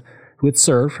Nixon, who had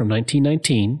served from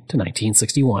 1919 to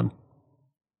 1961.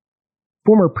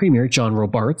 Former Premier John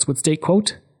Robarts would state,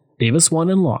 quote, "Davis won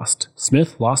and lost,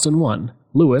 Smith lost and won,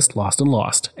 Lewis lost and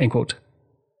lost," end quote.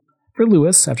 For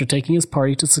Lewis, after taking his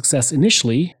party to success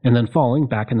initially and then falling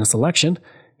back in this election,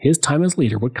 his time as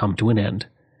leader would come to an end.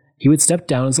 He would step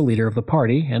down as a leader of the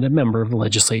party and a member of the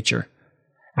legislature.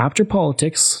 After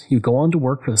politics, he would go on to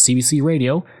work for the CBC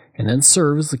Radio and then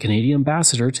serve as the Canadian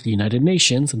ambassador to the United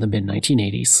Nations in the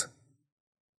mid-1980s.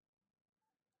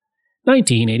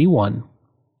 1981.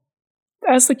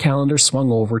 As the calendar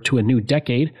swung over to a new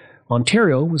decade,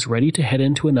 Ontario was ready to head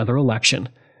into another election.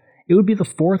 It would be the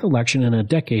 4th election in a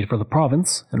decade for the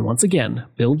province, and once again,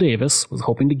 Bill Davis was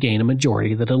hoping to gain a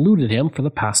majority that eluded him for the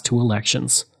past 2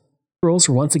 elections. The Liberals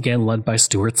were once again led by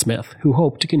Stuart Smith, who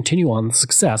hoped to continue on the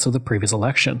success of the previous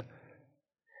election.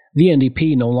 The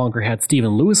NDP no longer had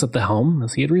Stephen Lewis at the helm,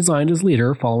 as he had resigned as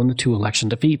leader following the 2 election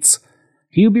defeats.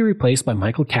 He would be replaced by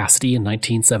Michael Cassidy in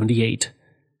 1978.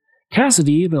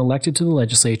 Cassidy had been elected to the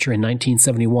legislature in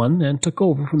 1971 and took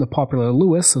over from the popular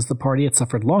Lewis as the party had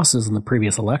suffered losses in the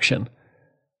previous election.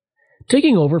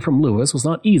 Taking over from Lewis was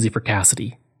not easy for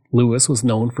Cassidy. Lewis was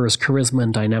known for his charisma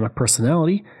and dynamic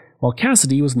personality, while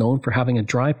Cassidy was known for having a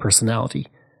dry personality.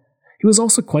 He was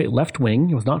also quite left-wing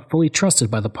and was not fully trusted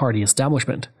by the party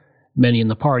establishment. Many in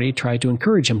the party tried to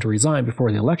encourage him to resign before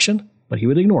the election, but he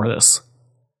would ignore this.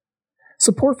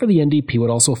 Support for the NDP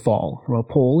would also fall, from a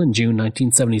poll in June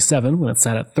 1977 when it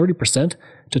sat at 30%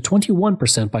 to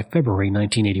 21% by February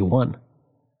 1981.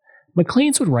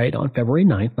 Maclean's would write on February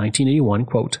 9, 1981,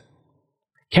 quote,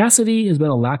 "Cassidy has been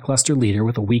a lackluster leader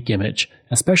with a weak image,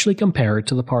 especially compared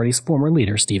to the party's former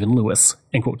leader Stephen Lewis,"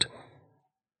 end quote.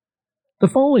 The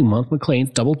following month,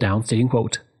 Maclean's doubled down, stating,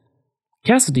 quote,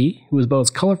 "Cassidy, who is about as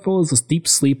colorful as a deep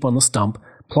sleep on the stump,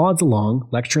 plods along,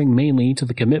 lecturing mainly to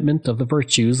the commitment of the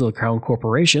virtues of the Crown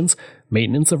corporations,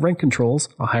 maintenance of rent controls,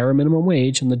 a higher minimum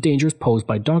wage, and the dangers posed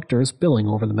by doctors billing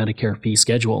over the Medicare fee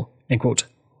schedule," end quote.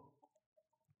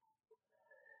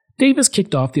 Davis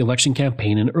kicked off the election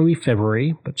campaign in early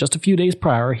February, but just a few days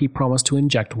prior he promised to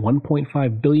inject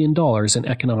 $1.5 billion in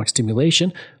economic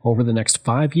stimulation over the next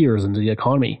 5 years into the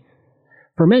economy.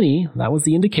 For many, that was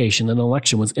the indication that an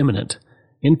election was imminent.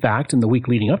 In fact, in the week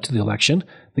leading up to the election,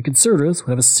 the Conservatives would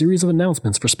have a series of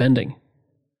announcements for spending.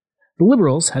 The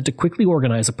Liberals had to quickly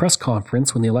organize a press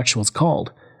conference when the election was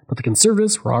called, but the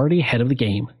Conservatives were already ahead of the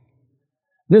game.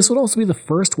 This would also be the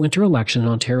first winter election in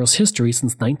Ontario's history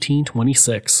since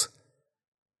 1926.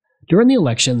 During the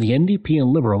election, the NDP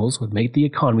and Liberals would make the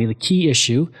economy the key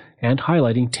issue, and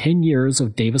highlighting 10 years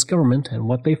of Davis government and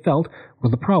what they felt were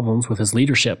the problems with his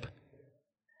leadership.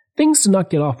 Things did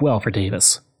not get off well for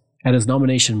Davis. At his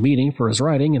nomination meeting for his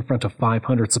riding in front of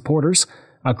 500 supporters,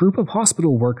 a group of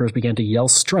hospital workers began to yell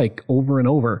strike over and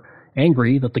over,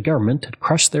 angry that the government had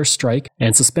crushed their strike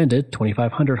and suspended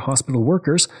 2,500 hospital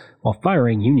workers while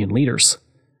firing union leaders.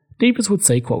 Davis would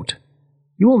say, quote,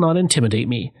 "You will not intimidate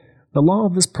me. The law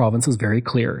of this province is very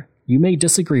clear. You may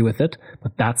disagree with it,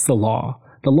 but that's the law.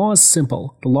 The law is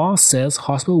simple. The law says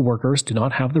hospital workers do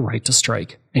not have the right to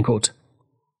strike." End quote.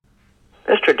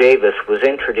 Mr. Davis was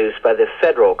introduced by the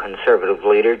federal Conservative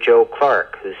leader Joe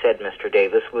Clark, who said Mr.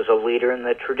 Davis was a leader in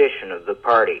the tradition of the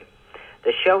party.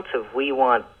 The shouts of "We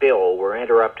want Bill" were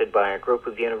interrupted by a group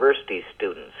of university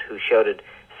students who shouted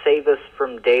 "Save us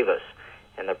from Davis,"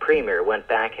 and the Premier went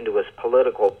back into his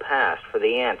political past for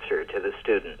the answer to the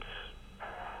students.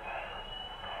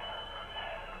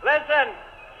 Listen,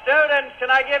 students, can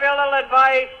I give you a little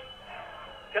advice?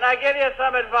 Can I give you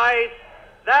some advice?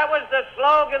 That was the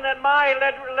slogan that my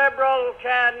liberal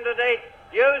candidate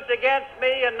used against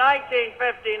me in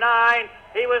 1959.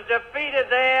 He was defeated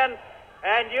then,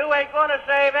 and you ain't going to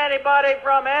save anybody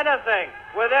from anything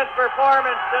with this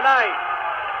performance tonight.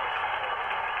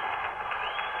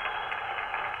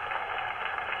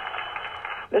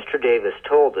 Mr. Davis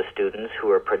told the students who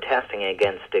were protesting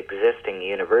against existing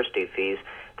university fees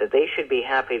that they should be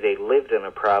happy they lived in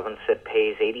a province that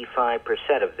pays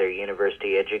 85% of their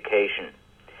university education.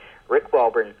 Rick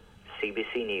Walburn,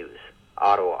 CBC News,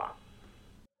 Ottawa.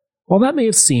 While that may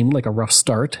have seemed like a rough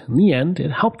start, in the end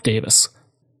it helped Davis.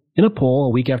 In a poll a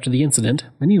week after the incident,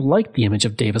 many liked the image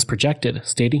of Davis projected,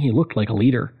 stating he looked like a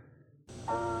leader.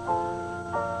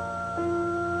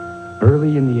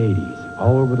 Early in the 80s,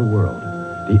 all over the world,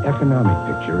 the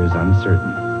economic picture is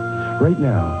uncertain. Right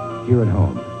now, here at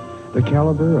home, the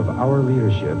caliber of our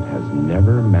leadership has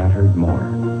never mattered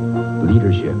more.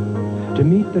 Leadership to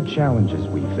meet the challenges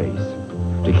we face,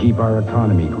 to keep our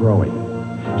economy growing,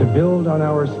 to build on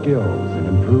our skills and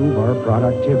improve our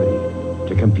productivity,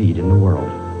 to compete in the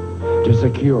world, to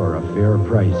secure a fair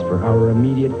price for our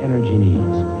immediate energy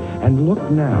needs, and look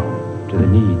now to the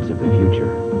needs of the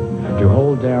future, to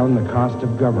hold down the cost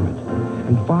of government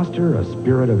and foster a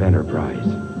spirit of enterprise.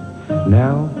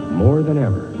 Now, more than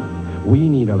ever, we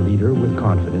need a leader with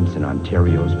confidence in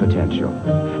Ontario's potential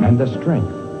and the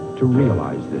strength to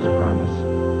realize this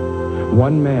promise.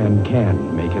 One man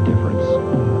can make a difference.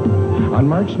 On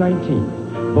March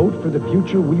 19th, vote for the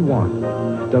future we want,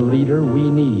 the leader we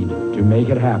need to make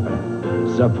it happen.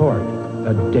 Support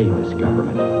the Davis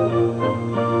government.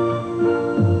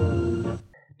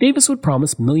 Davis would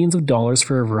promise millions of dollars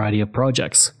for a variety of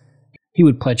projects. He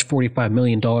would pledge $45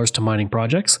 million to mining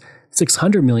projects,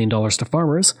 $600 million to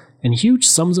farmers, and huge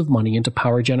sums of money into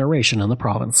power generation in the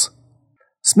province.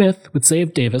 Smith would say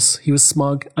of Davis he was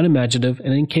smug, unimaginative,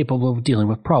 and incapable of dealing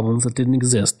with problems that didn't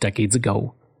exist decades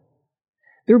ago.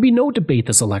 There would be no debate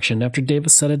this election after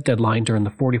Davis set a deadline during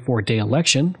the 44-day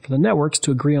election for the networks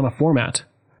to agree on a format.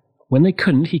 When they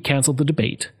couldn't, he cancelled the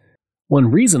debate.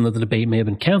 One reason that the debate may have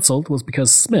been cancelled was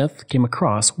because Smith came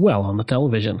across well on the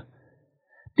television.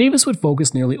 Davis would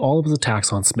focus nearly all of his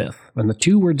attacks on Smith, and the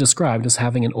two were described as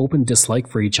having an open dislike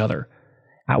for each other.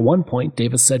 At one point,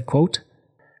 Davis said, quote,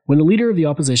 "When a leader of the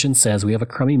opposition says we have a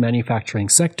crummy manufacturing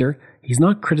sector, he's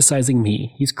not criticizing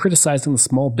me, he's criticizing the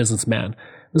small businessman,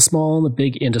 the small and the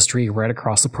big industry right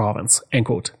across the province." End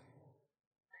quote.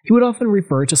 He would often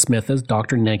refer to Smith as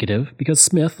Dr. Negative because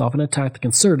Smith often attacked the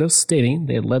Conservatives, stating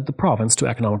they had led the province to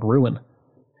economic ruin.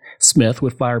 Smith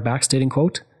would fire back, stating,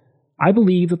 quote, "I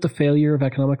believe that the failure of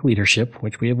economic leadership,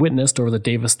 which we have witnessed over the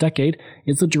Davis decade,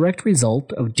 is the direct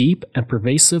result of deep and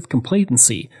pervasive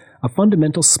complacency, a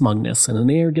fundamental smugness and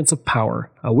an arrogance of power,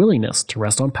 a willingness to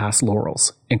rest on past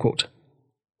laurels." End quote.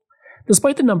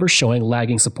 Despite the numbers showing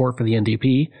lagging support for the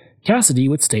NDP, Cassidy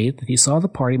would state that he saw the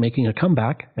party making a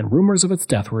comeback and rumors of its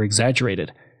death were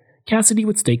exaggerated. Cassidy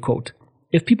would state, quote,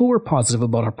 "If people were positive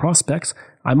about our prospects,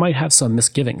 I might have some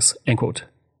misgivings." End quote.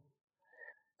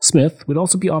 Smith would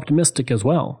also be optimistic as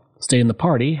well, stating the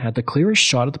party had the clearest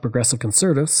shot at the Progressive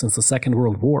Conservatives since the Second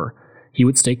World War. He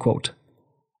would state, quote,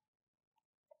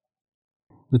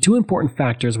 "The two important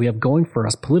factors we have going for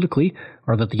us politically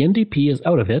are that the NDP is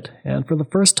out of it, and for the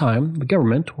first time, the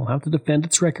government will have to defend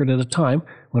its record at a time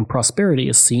when prosperity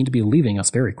is seen to be leaving us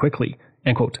very quickly."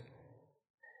 End quote.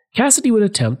 Cassidy would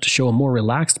attempt to show a more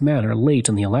relaxed manner late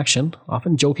in the election,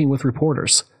 often joking with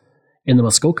reporters. In the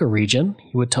Muskoka region,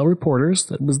 he would tell reporters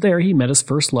that it was there he met his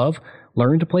first love,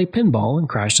 learned to play pinball, and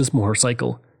crashed his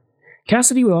motorcycle.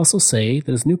 Cassidy would also say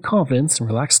that his new confidence and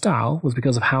relaxed style was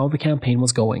because of how the campaign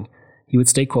was going. He would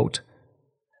state, quote,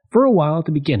 "For a while at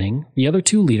the beginning, the other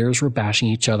two leaders were bashing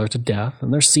each other to death,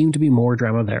 and there seemed to be more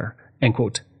drama there." End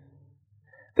quote.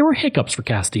 There were hiccups for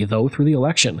Cassidy, though, through the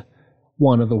election.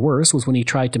 One of the worst was when he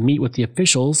tried to meet with the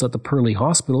officials at the Purley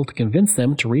Hospital to convince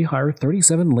them to rehire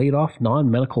 37 laid-off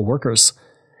non-medical workers.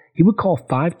 He would call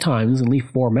 5 times and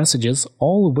leave 4 messages,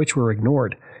 all of which were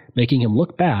ignored, making him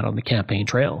look bad on the campaign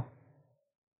trail.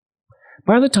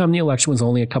 By the time the election was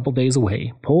only a couple days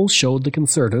away, polls showed the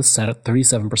Conservatives sat at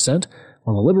 37%,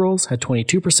 while the Liberals had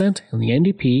 22% and the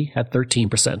NDP had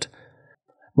 13%.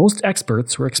 Most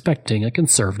experts were expecting a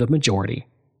Conservative majority.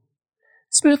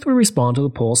 Smith would respond to the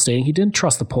poll stating he didn't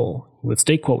trust the poll. He would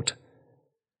state, quote,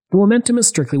 "The momentum is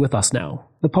strictly with us now.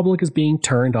 The public is being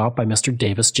turned off by Mr.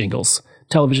 Davis jingles,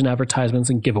 television advertisements,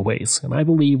 and giveaways, and I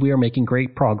believe we are making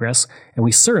great progress, and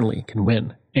we certainly can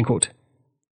win." End quote.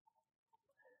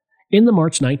 In the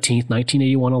March 19,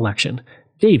 1981 election,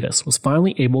 Davis was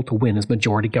finally able to win his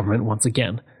majority government once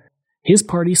again. His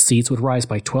party's seats would rise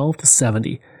by 12 to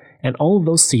 70, and all of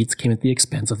those seats came at the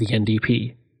expense of the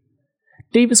NDP.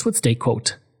 Davis would state,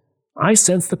 quote, "I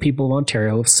sense the people of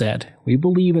Ontario have said, we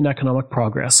believe in economic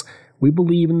progress, we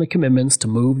believe in the commitments to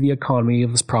move the economy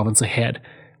of this province ahead,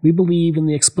 we believe in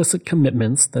the explicit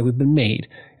commitments that have been made,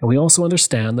 and we also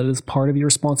understand that it is part of your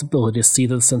responsibility to see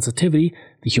that the sensitivity,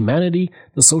 the humanity,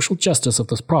 the social justice of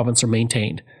this province are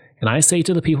maintained. And I say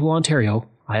to the people of Ontario,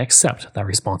 I accept that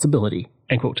responsibility."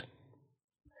 End quote.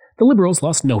 The Liberals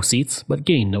lost no seats, but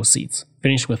gained no seats,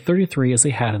 finishing with 33 as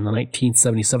they had in the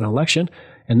 1977 election,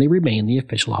 and they remain the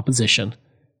official opposition.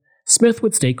 Smith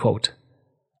would state, quote,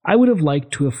 "I would have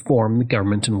liked to have formed the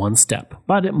government in 1 step,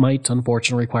 but it might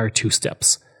unfortunately require 2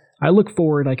 steps. I look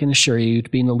forward, I can assure you, to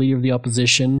being the leader of the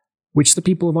opposition, which the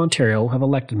people of Ontario have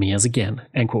elected me as again."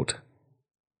 End quote.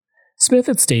 Smith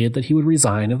had stated that he would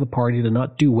resign if the party did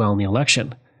not do well in the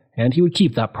election, and he would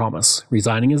keep that promise,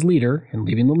 resigning as leader and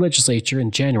leaving the legislature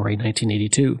in January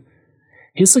 1982.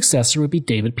 His successor would be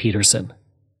David Peterson.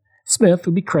 Smith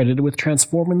would be credited with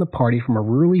transforming the party from a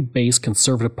rurally based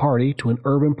Conservative party to an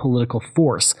urban political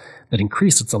force that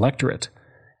increased its electorate,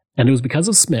 and it was because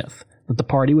of Smith that the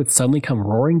party would suddenly come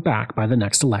roaring back by the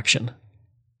next election.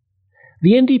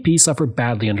 The NDP suffered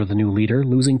badly under the new leader,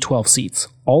 losing 12 seats,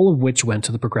 all of which went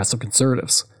to the Progressive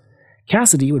Conservatives.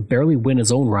 Cassidy would barely win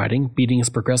his own riding, beating his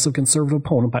Progressive Conservative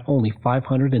opponent by only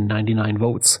 599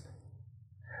 votes.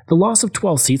 The loss of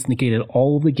 12 seats negated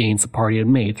all of the gains the party had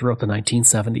made throughout the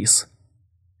 1970s.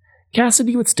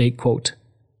 Cassidy would state, quote,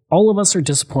 "All of us are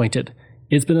disappointed.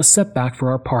 It's been a setback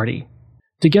for our party.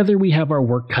 Together we have our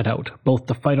work cut out, both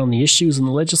to fight on the issues in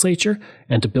the legislature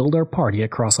and to build our party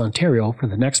across Ontario for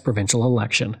the next provincial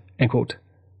election." End quote.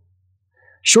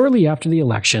 Shortly after the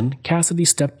election, Cassidy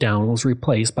stepped down and was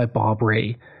replaced by Bob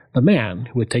Rae, the man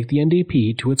who would take the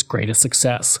NDP to its greatest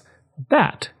success.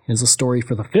 That is a story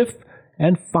for the 5th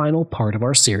and final part of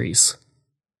our series.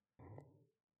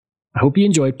 I hope you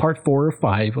enjoyed part 4 or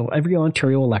 5 of every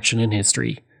Ontario election in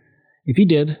history. If you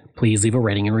did, please leave a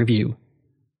rating and review.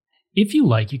 If you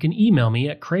like, you can email me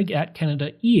at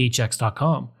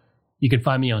craig@canadaehx.com. You can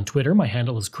find me on Twitter. My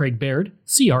handle is Craig Baird,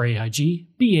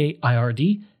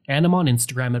 CraigBaird, and I'm on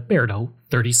Instagram at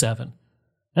Bairdo37.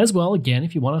 As well, again,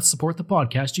 if you want to support the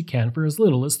podcast, you can for as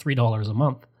little as $3 a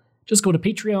month. Just go to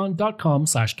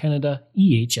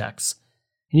patreon.com/CanadaEHX.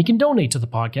 And you can donate to the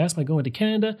podcast by going to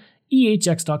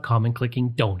CanadaEHX.com and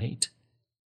clicking Donate.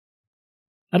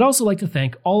 I'd also like to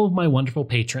thank all of my wonderful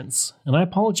patrons, and I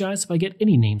apologize if I get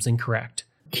any names incorrect.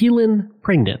 Keelan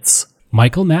Prignitz,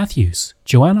 Michael Matthews,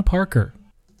 Joanna Parker,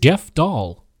 Jeff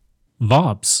Dahl,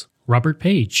 Vobs, Robert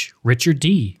Page, Richard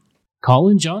D.,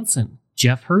 Colin Johnson,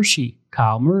 Jeff Hershey,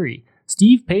 Kyle Murray,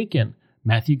 Steve Pakin,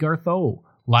 Matthew Gartho,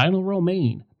 Lionel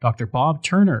Romaine, Dr. Bob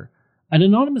Turner, an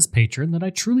anonymous patron that I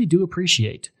truly do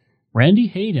appreciate, Randy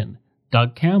Hayden,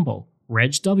 Doug Campbell,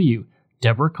 Reg W.,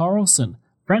 Deborah Carlson,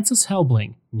 Francis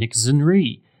Helbling, Nick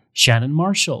Zinri, Shannon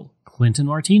Marshall, Clinton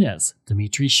Martinez,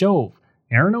 Dimitri Chauve,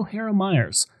 Aaron O'Hara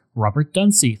Myers, Robert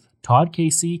Dunseith, Todd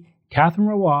Casey, Catherine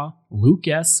Roy, Luke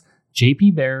S.,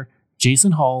 JP Bear,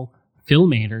 Jason Hall, Phil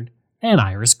Maynard, and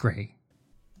Iris Gray.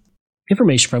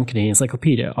 Information from Canadian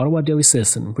Encyclopedia, Ottawa Daily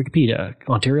Citizen, Wikipedia,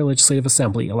 Ontario Legislative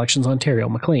Assembly, Elections Ontario,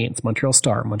 Maclean's, Montreal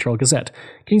Star, Montreal Gazette,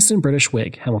 Kingston British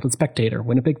Whig, Hamilton Spectator,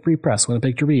 Winnipeg Free Press,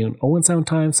 Winnipeg Tribune, Owen Sound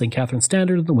Times, St. Catharines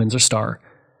Standard, and the Windsor Star.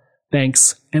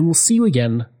 Thanks, and we'll see you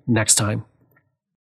again next time.